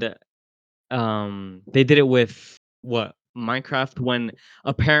 And they did it with what? Minecraft when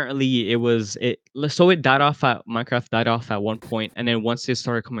apparently it died off at Minecraft died off at one point, and then once it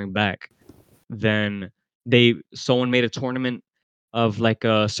started coming back, then someone made a tournament of like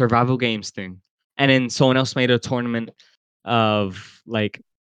a survival games thing, and then someone else made a tournament of like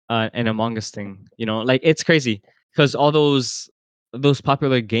an Among Us thing. Like it's crazy because all those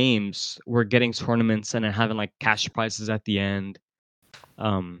popular games were getting tournaments and then having like cash prizes at the end.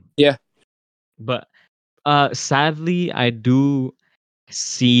 Yeah. But sadly, I do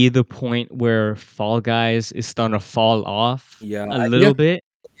see the point where Fall Guys is starting to fall off Yeah, a I little bit,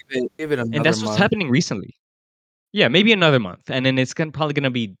 give it and another that's what's month. happening recently. Yeah, maybe another month, and then it's probably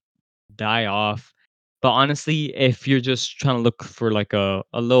gonna be die off. But honestly, if you're just trying to look for like a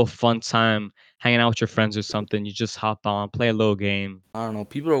little fun time, hanging out with your friends or something, you just hop on, play a little game. I don't know.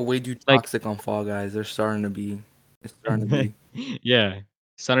 People are way too Like, toxic on Fall Guys. They're starting to be. It's starting to be. yeah,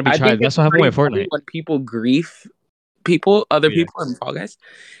 it's starting to be I think tried. it's That's what happened pretty with funny Fortnite. when people grief Oh other yeah. people in Fall Guys.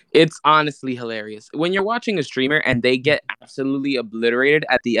 It's honestly hilarious when you're watching a streamer and they get absolutely obliterated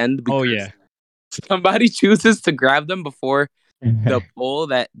at the end Oh because yeah. somebody chooses to grab them before the pole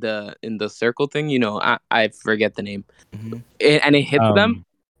that the in the circle thing. I forget the name, hmm and it hits them. um.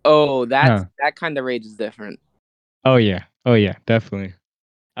 Oh, Huh. that kind of rage is different. Oh yeah. Oh yeah. Definitely.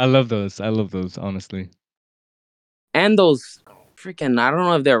 I love those. I love those. Honestly. And those freaking, I don't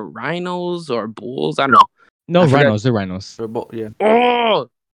know if they're rhinos or bulls. I don't know. No I forgot. rhinos. The rhinos. They're both. Yeah. Oh,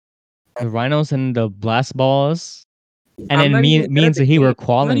 The rhinos and the blast balls. And I'm then not even me good at and the Zahi game. were I'm not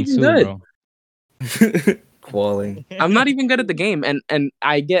qualing even too, good. bro. Qualling. I'm not even good at the game, and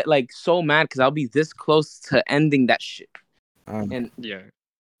I get like so mad because I'll be this close to ending that shit. And Yeah.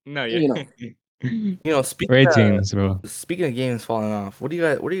 No, you know, Speaking Great of games, bro. speaking of games falling off, what do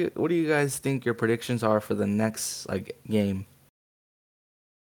you guys think your predictions are for the next like game?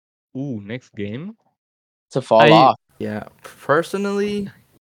 Ooh, next game. to fall I off. Yeah, personally,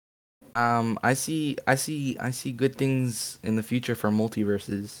 I see good things in the future for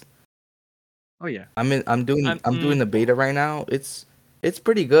multiverses. Oh yeah. I'm doing the beta right now. It's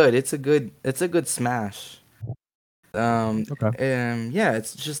pretty good. It's a good smash. Okay. Yeah,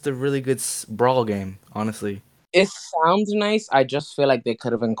 it's just a really good brawl game, honestly. It sounds nice. I just feel like they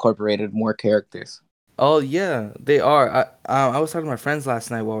could have incorporated more characters. Oh yeah, they are. I was talking to my friends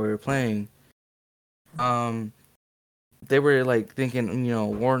last night while we were playing. Um, they were like thinking,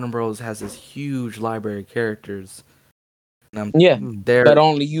 Warner Bros. Has this huge library of characters. And Yeah, they're that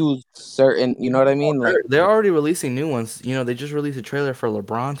only use certain. You know what I mean? Like, they're already releasing new ones. They just released a trailer for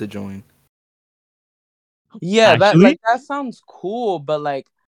LeBron to join. yeah, Actually, that sounds cool, but like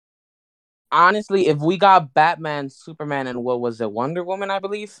honestly, if we got Batman, Superman, and what was it, Wonder Woman? I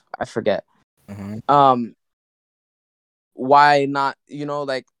believe I forget. Uh-huh. Why not?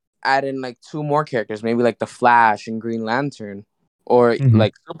 Like add in like two more characters, maybe like the Flash and Green Lantern, or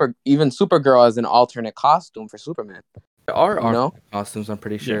like even Supergirl as an alternate costume for Superman. There are You know? alternate costumes, I'm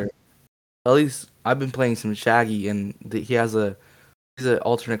pretty Yeah. sure. At least I've been playing some Shaggy, and he's an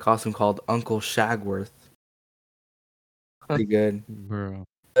alternate costume called Uncle Shagworth. Pretty good. bro.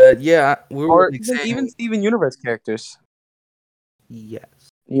 But yeah, we were Or like even saying Steven Universe characters. yes.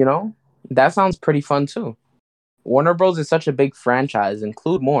 That sounds pretty fun too. Warner Bros. Is such a big franchise.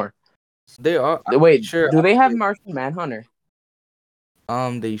 Include more. They are. I'm Wait, sure. do they have Martian Manhunter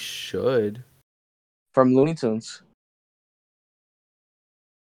They should. from Looney Tunes?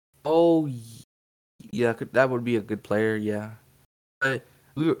 Oh, yeah. That would be a good player. Yeah. But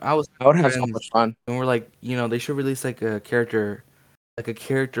I was I would have so friends, much fun. and we're like, they should release like a character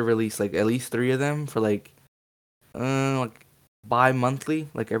release, like at least 3 of them for like bi-monthly,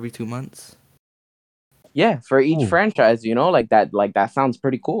 like every 2 months. Yeah, for each Ooh. franchise, like that sounds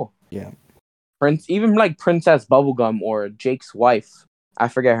pretty cool. Yeah. Even like Princess Bubblegum or Jake's wife. I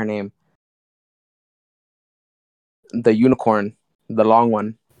forget her name. The unicorn, the long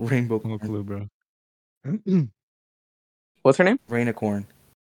one. Rainbow No corn. clue, bro. What's her name? Rainicorn.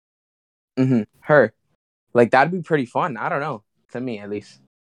 Her. Like that'd be pretty fun. I don't know. To me, at least.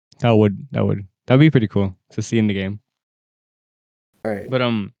 That'd be pretty cool to see in the game. All right. But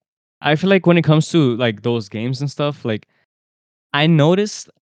I feel like when it comes to like those games and stuff, like I noticed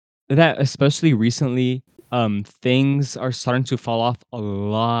that especially recently, things are starting to fall off a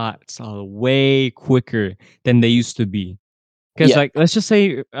lot, way quicker than they used to be. Because Yeah. like let's just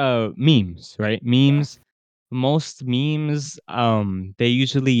say memes, right? Memes, most memes, they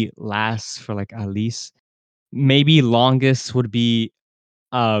usually last for like at least maybe longest would be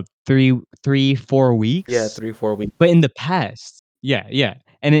 3, 4 weeks. Yeah, 3-4 weeks. But in the past, yeah.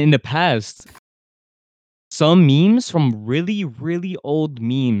 And in the past, some memes from really, really old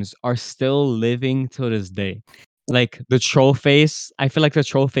memes are still living till this day. Like the troll face. I feel like the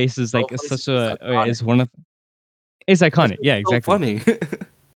troll face is like Troll face such is just a iconic. is one of it's That's iconic. just Yeah, so exactly. funny.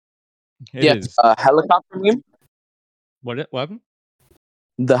 It Yes, is. helicopter meme. What happened?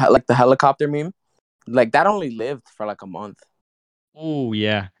 The helicopter meme. Like that only lived for like a month. Oh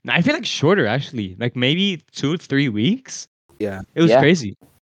yeah. No, I feel like shorter actually. Like maybe 2-3 weeks. Yeah. It was Yeah. crazy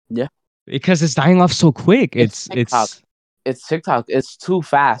Yeah. because it's dying off so quick. It's TikTok. It's TikTok. It's too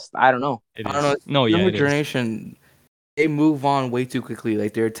fast. I don't know. It I don't is. know. No, yeah, Younger it is. generation, they move on way too quickly.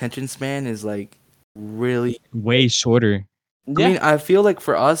 Like their attention span is like really. Way shorter. I mean, I feel like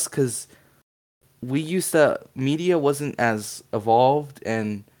for us, because we used to, media wasn't as evolved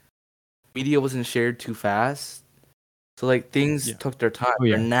and media wasn't shared too fast. So like things Yeah. took their time, Oh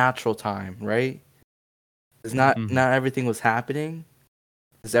their yeah. natural time, right? It's not Mhm. not everything was happening.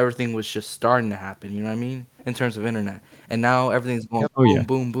 Because everything was just starting to happen. You know what I mean? In terms of internet, and now everything's going Oh boom, yeah.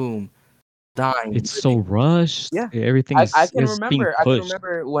 boom, boom, dying. It's so rushed. Yeah. Everything I can is being remember. I can pushed.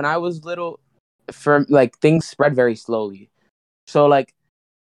 remember when I was little. For like things spread very slowly. So like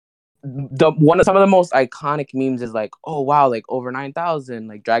some of the most iconic memes is like, oh wow, like over 9,000,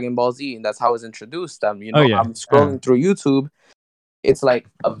 like Dragon Ball Z, and that's how it's introduced. Oh yeah. I'm scrolling through YouTube. It's like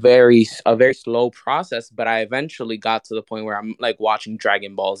a very slow process, but I eventually got to the point where I'm like watching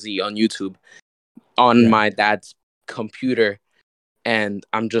Dragon Ball Z on YouTube on Yeah. my dad's computer, and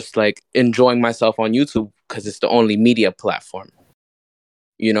I'm just like enjoying myself on YouTube because it's the only media platform,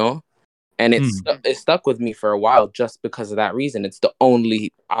 you know. And it stuck with me for a while just because of that reason. It's the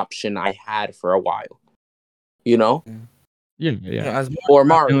only option I had for a while, you know. Yeah, You know, yeah. as Or more time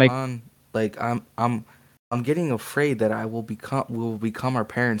Mario. goes like on, like I'm getting afraid that we'll become our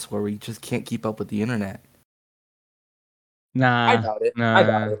parents where we just can't keep up with the internet. I nah, doubt it.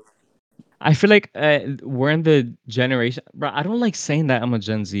 nah. I feel like we're in the generation, bro. I don't like saying that I'm a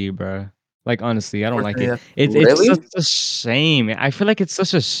Gen Z, bro. Like honestly, I don't like Unfortunately, it. that's It's Really? such a shame. I feel like it's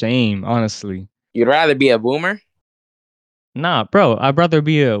such a shame, honestly. You'd rather be a boomer? Nah, bro. I'd rather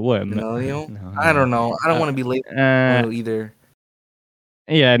be a what? millennial. No, I no. don't know. I don't want to be late Uh, either.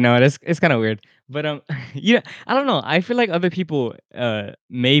 yeah, no, it's kind of weird. But yeah, I don't know. I feel like other people,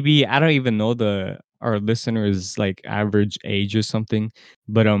 maybe I don't even know our listeners like average age or something.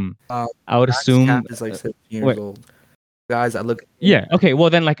 But I would Max assume Cap is like 17 years what? old. Guys, I look. Yeah. Okay. Well,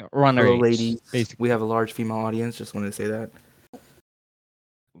 then like around our Hello, age, ladies. We basically. have a large female audience. Just wanted to say that.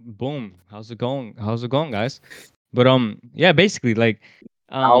 Boom. How's it going? How's it going, guys? But yeah, basically like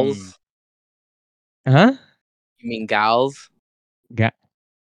Gals? huh? You mean gals? Ga-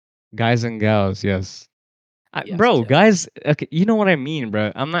 guys and gals, yes. Yes, Bro, yes. guys, okay, you know what I mean,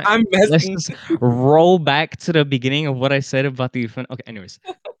 bro. I'm not. I'm Let's messing. just roll back to the beginning of what I said about the. Okay, anyways,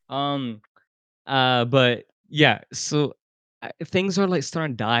 um, but yeah, so things are like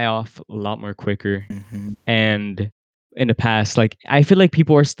starting to die off a lot more quicker, Mm-hmm. and in the past, like I feel like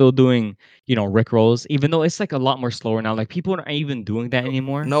people are still doing, Rick rolls, even though it's like a lot more slower now. Like people aren't even doing that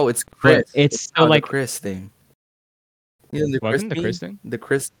anymore. No, it's But Chris. it's still The like Chris thing. You know the what Chris happened? The meme? Chris thing? The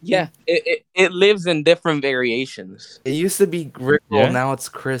Chris Yeah, meme? it lives in different variations. It used to be Rick Roll. Yeah. Now it's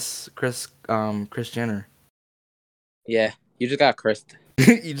Chris Jenner. Yeah, you just got cursed.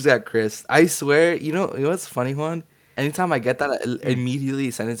 You just got Chris. I swear. You know what's funny, Juan? Anytime I get that, I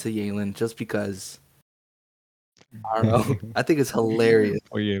immediately send it to Yalen just because. I don't know. I think it's hilarious.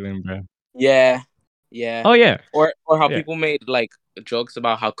 Oh yeah, then, bro. Yeah, yeah. Oh yeah, Or how yeah. people made like jokes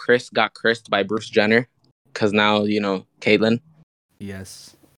about how Chris got cursed by Bruce Jenner because now Caitlyn.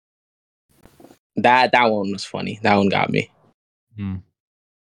 Yes. That one was funny. That one got me. Mm.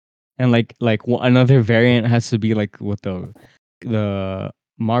 And another variant has to be like with the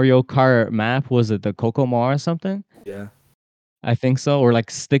Mario Kart map. Was it the Kokomar or something? Yeah. I think so, or like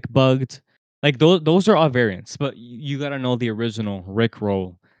stick bugged. Like those are all variants, but you gotta know the original Rick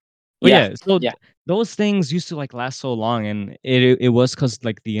roll. But Yeah, yeah, so yeah. those things used to like last so long, and it was because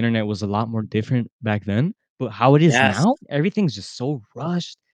like the internet was a lot more different back then. But how it is Yes. now, everything's just so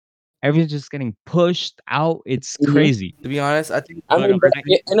rushed. Everything's just getting pushed out. It's Mm-hmm. crazy. To be honest, I think I But mean, but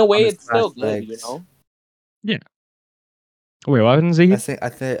in a way, on its it's still last good, legs. yeah. Wait, what happens, I Zahid?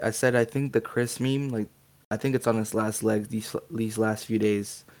 think I think the Chris meme, like, I think it's on its last legs these last few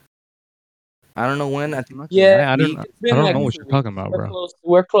days. I don't know when. I I'm think not gonna Yeah, lie, week. it's I been don't like know what 2 you're weeks. talking about, We're bro. close.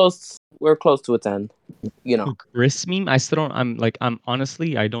 We're close. We're close to a 10. The Chris meme? I still don't. I'm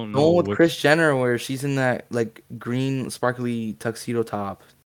honestly, I don't The know one with Chris which. Jenner where she's in that like green sparkly tuxedo top.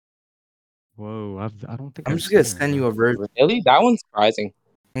 Whoa, I don't think I'm I've just gonna seen it, send bro. you a version. Really, that one's surprising.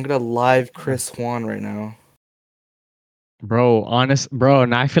 I'm gonna live Huh. Chris Juan right now. Bro,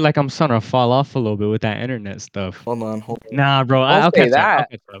 now I feel like I'm starting to fall off a little bit with that internet stuff. Hold on, hold Nah, bro, Don't I'll say catch up. I'll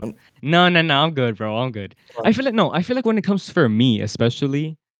that. catch up. on. No, no, no, I'm good, bro. I'm good. I feel like no, I feel like when it comes for me,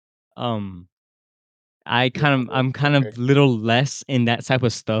 especially, um, You're I'm kind cultured. of little less in that type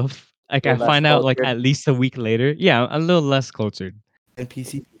of stuff. Like You're I less find out like cultured. at least a week later. Yeah, a little less cultured.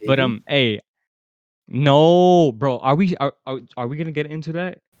 NPC But behavior. hey, no, bro, are we gonna get into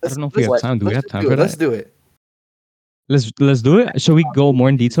that? I Let's don't know if we let's have What? time. Do we let's have just time do for it. Let's that? do it. Let's do it. Should we go more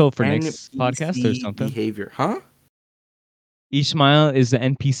in detail for next podcast or NPC something? behavior, huh? Ishmael is the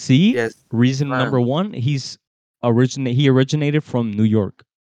NPC. Yes. Reason number Confirmed. one, he originated from New York.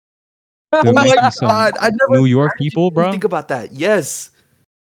 Oh There my might be some god! New York I actually people, didn't bro. think about that. Yes,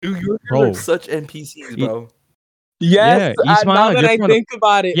 New Yorkers are Bro, such NPCs, I- bro. Yes, yeah, now Ishmael, that I think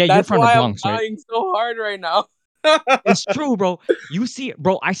about it, you're that's from the why I'm Bronx, right? dying so hard right now. It's true, bro. You see,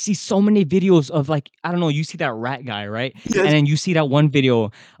 bro, I see so many videos of like, I don't know, you see that rat guy, right? And Yes. then you see that one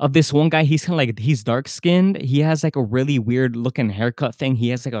video of this one guy, he's kind of like he's dark skinned. He has like a really weird looking haircut thing. He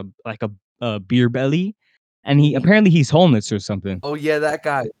has like a beer belly. And he Mhm. apparently he's homeless or something. Oh yeah, that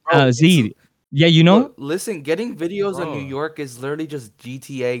guy, bro. Z. Yeah, you know? Look, listen. Getting videos on New Bro. York is literally just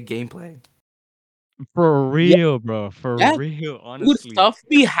GTA gameplay. For Yeah, real, bro. For yeah, real, dude, honestly. stuff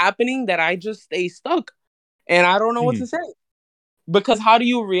be happening that I just stay stuck, and I don't know what Mm, to say. Because how do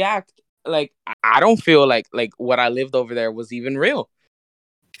you react? Like, I don't feel like what I lived over there was even real.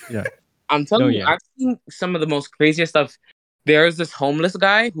 yeah. I'm No, telling you, yeah. I've seen some of the most craziest stuff. There's this homeless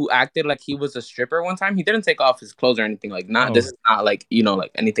guy who acted like he was a stripper one time. He didn't take off his clothes or anything. Like, not this Oh, is not like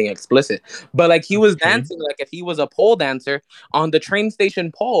like anything explicit, but like he was okay. dancing like if he was a pole dancer on the train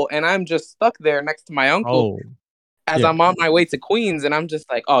station pole, and I'm just stuck there next to my uncle Oh, as yeah. I'm on my way to Queens, and I'm just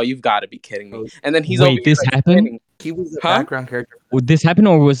like, oh, you've got to be kidding me. Bro, And then he's over Wait, here this happened? explaining, he was a huh? background character for Would this happen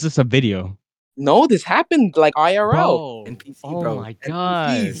or was this a video? No, this happened like IRL. Bro. NPC, Oh bro. my god.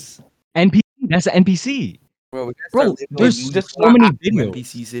 NPCs, NPC. That's an NPC. bro. We gotta start Bro, living It's in there's New just so York, not. many from videos.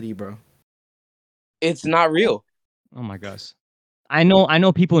 NPC City, bro. It's not Oh, real. oh my gosh. I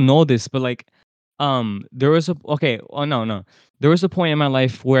know people know this, but like there was a okay, oh no, no. There was a point in my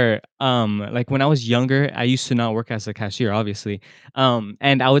life where like when I was younger, I used to not work as a cashier, obviously.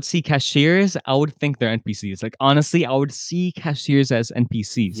 And I would see cashiers, I would think they're NPCs. Like honestly, I would see cashiers as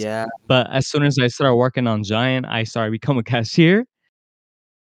NPCs. Yeah, But as soon as I started working on Giant, I started become a cashier.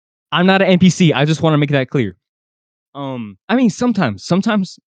 I'm not an NPC. I just want to make that clear. I mean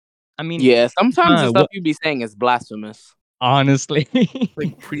sometimes I mean Yeah, sometimes the stuff what you be saying is blasphemous. honestly.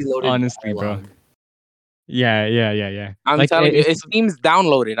 like preloaded Honestly, bro. dialogue. Yeah. I'm Like telling you, it seems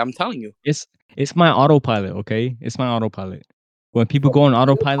downloaded. I'm telling you. it's it's my autopilot, okay? It's my autopilot. When people Bro, go on you know how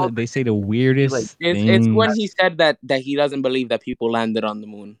autopilot, they say the be like, weirdest It's when things. he said that he doesn't believe that people landed on the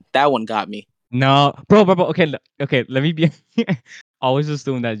moon. That one got me. No, bro. Okay, okay. Let me be. I was just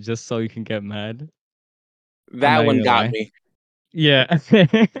doing that just so you can get mad. I'm That not even one gonna got lie. me. Yeah.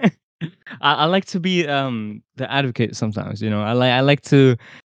 I like to be the advocate sometimes. You know, I like to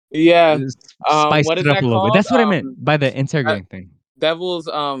Yeah. spice What is it up a that little bit. called? That's what I meant by the Uh, interrogating thing. Devil's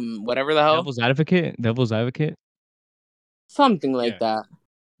whatever the hell, Devil's advocate. Devil's advocate. something like Yeah. that.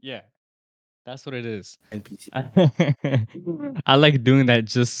 Yeah. That's what it is. NPC. I like doing that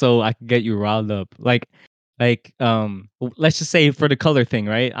just so I can get you riled up. Let's just say for the color thing,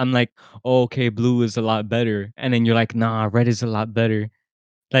 right? I'm like, oh, okay, blue is a lot better, and then you're like, nah, red is a lot better.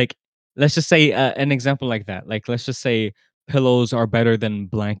 Like, let's just say an example like that. Like, let's just say pillows are better than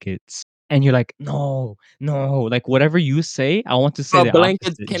blankets, and you're like, no, no, like whatever you say, I want to say But the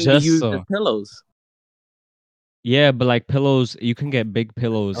blankets opposite, can be just used as so. pillows. Yeah, but like pillows, you can get big I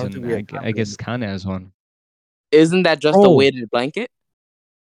pillows, don't think and we have I time for guess that. Kana has one. Isn't that just a Bro, weighted blanket?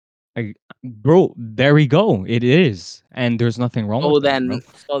 I bro, there we go. It is, and there's nothing wrong with So that, bro. then,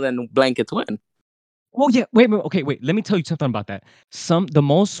 so then blankets win. Oh yeah, wait, okay, wait. Let me tell you something about that.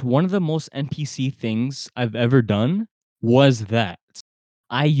 One of the most NPC things I've ever done was that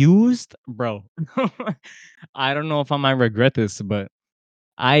I used, bro. I don't know if I might regret this, but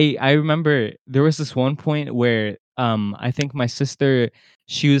I remember there was this one point where I think my sister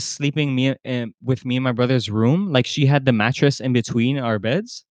she was sleeping with me in my brother's room. Like she had the mattress in between our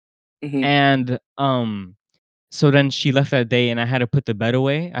beds, Hmm. and so then she left that day and I had to put the bed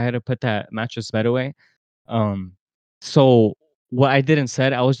away. I had to put that mattress bed away. Um, so what I did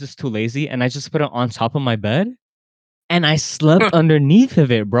instead, I was just too lazy and I just put it on top of my bed and I slept underneath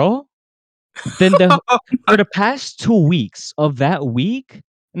of it, bro. Then for the past 2 weeks of that week,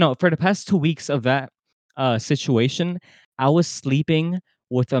 no, for the past 2 weeks of that situation, I was sleeping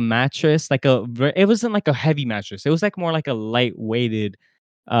with a mattress, it wasn't like a heavy mattress. It was like more like a light weighted.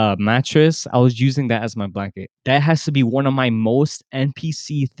 mattress. I was using that as my blanket. That has to be one of my most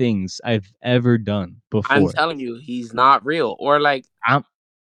NPC things I've ever done I'm before. telling you, he's not real. Or like, I'm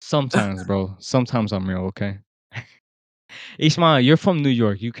sometimes, bro. Sometimes I'm real. Okay. Ishmael, you're from New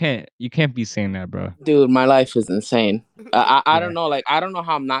York. You can't be saying that, bro. dude, my life is insane. I Yeah. don't know. Like, I don't know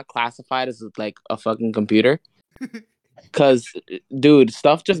how I'm not classified as like a fucking computer. Cause, dude,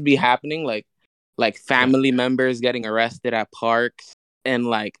 stuff just be happening. Like family members getting arrested at parks and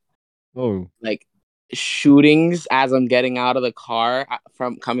like Oh, shootings as I'm getting out of the car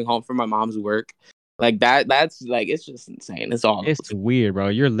from coming home from my mom's work. Like that. That's like it's just insane. It's all. it's weird, bro.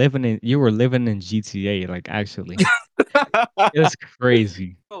 You were living in GTA, like actually. It's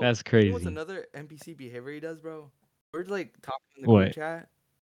crazy. Bro, That's you know what's crazy. another NPC behavior he does, bro? We're like talking in the group What? chat,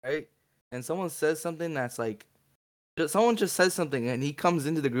 right? And someone says something that's like, someone just says something, and he comes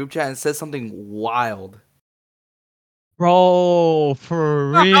into the group chat and says something wild. Bro,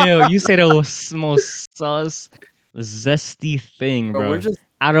 for real. You said it was most sus zesty thing, Bro, we're bro. just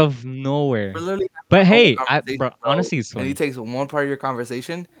Out of nowhere. we're literally having But a normal hey, conversation, bro, bro, honestly, it's and he funny. takes one part of your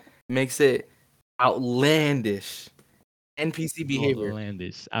conversation, makes it outlandish NPC behavior.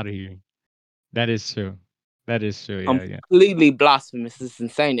 Outlandish. Out of here. That is true. That is true. Yeah, yeah. Completely blasphemous. It's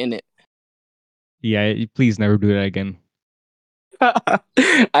insane, isn't it? Yeah, please never do that again.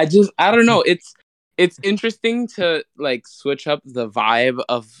 I don't know. It's interesting to like switch up the vibe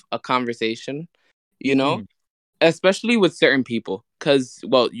of a conversation, you know, Mm. especially with certain people. Cause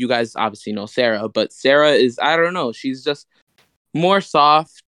well, you guys obviously know Sarah, but Sarah is I don't know. She's just more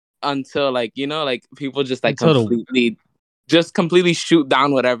soft until like like people just like Until completely shoot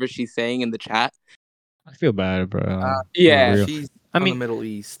down whatever she's saying in the chat. I feel bad, bro. For Yeah. real. She's I from the mean, Middle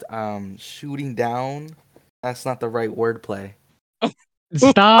East. Shooting down. That's not the right wordplay.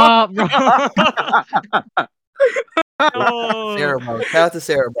 stop, bro. No. Sarah, bro. Shout out to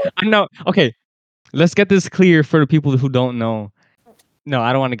Sarah, bro. I know. Okay, let's get this clear for the people who don't know. No,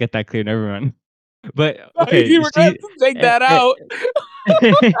 I don't want to get that clear. Never mind. But okay, You were going to take that out.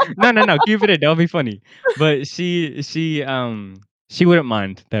 no, keep it in. That'll be funny. But she wouldn't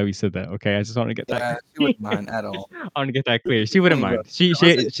mind that we said that. Okay, I just want to get that. Yeah, she wouldn't mind at all. I want to get that clear. She wouldn't Funny, bro. mind. She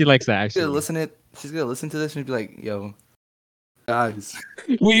likes that She's gonna actually. she's gonna listen to this and be like, "Yo, guys."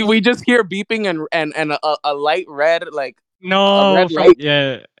 We just hear beeping and a light red like a No, red from light.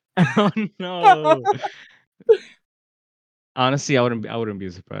 yeah. Oh no. Honestly, I wouldn't be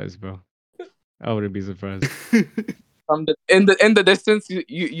surprised, bro. I wouldn't be surprised. From in the distance,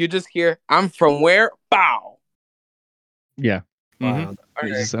 you just hear, "I'm from where?" Bow. Yeah. Wild. It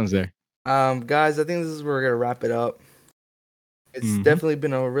just sounds there. Guys, I think this is where we're gonna wrap it up. It's Mhm. definitely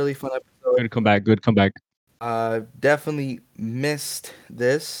been a really fun episode. Good comeback. Good comeback. Definitely missed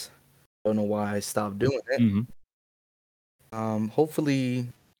this. Don't know why I stopped doing it. Mhm. Hopefully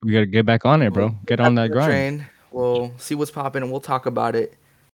We gotta get back on it, bro. Get on that grind. train. We'll see what's popping and we'll talk about it.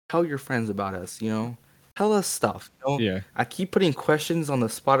 Tell your friends about us, Tell us stuff. Yeah. I keep putting questions on the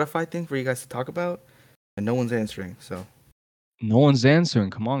Spotify thing for you guys to talk about, and no one's answering. So No one's answering.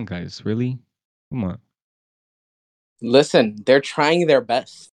 Come on, guys. Really? Come on. Listen, they're trying their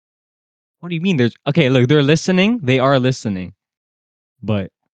best. What do you mean? Look, they're listening. They are listening.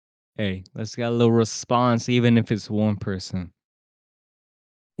 But hey, let's get a little response, even if it's one person.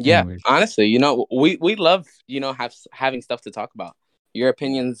 Yeah, Anyways. honestly, we love having stuff to talk about. Your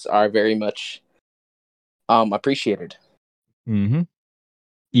opinions are very much appreciated. Mm-hmm.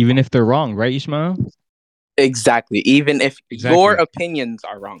 Even if they're wrong, right, Ishmael? Exactly. Even if your opinions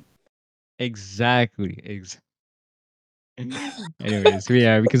are wrong. Exactly. Anyways,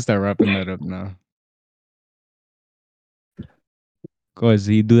 we can start wrapping that up now. Go ahead,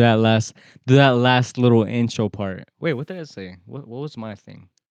 Z. Do that last little intro part. Wait, what did I say? What was my thing?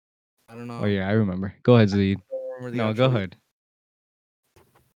 I don't know. Oh yeah, I remember. Go ahead, Z. No, go ahead.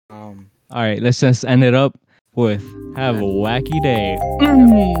 All right, let's just end it up with "Have a wacky day."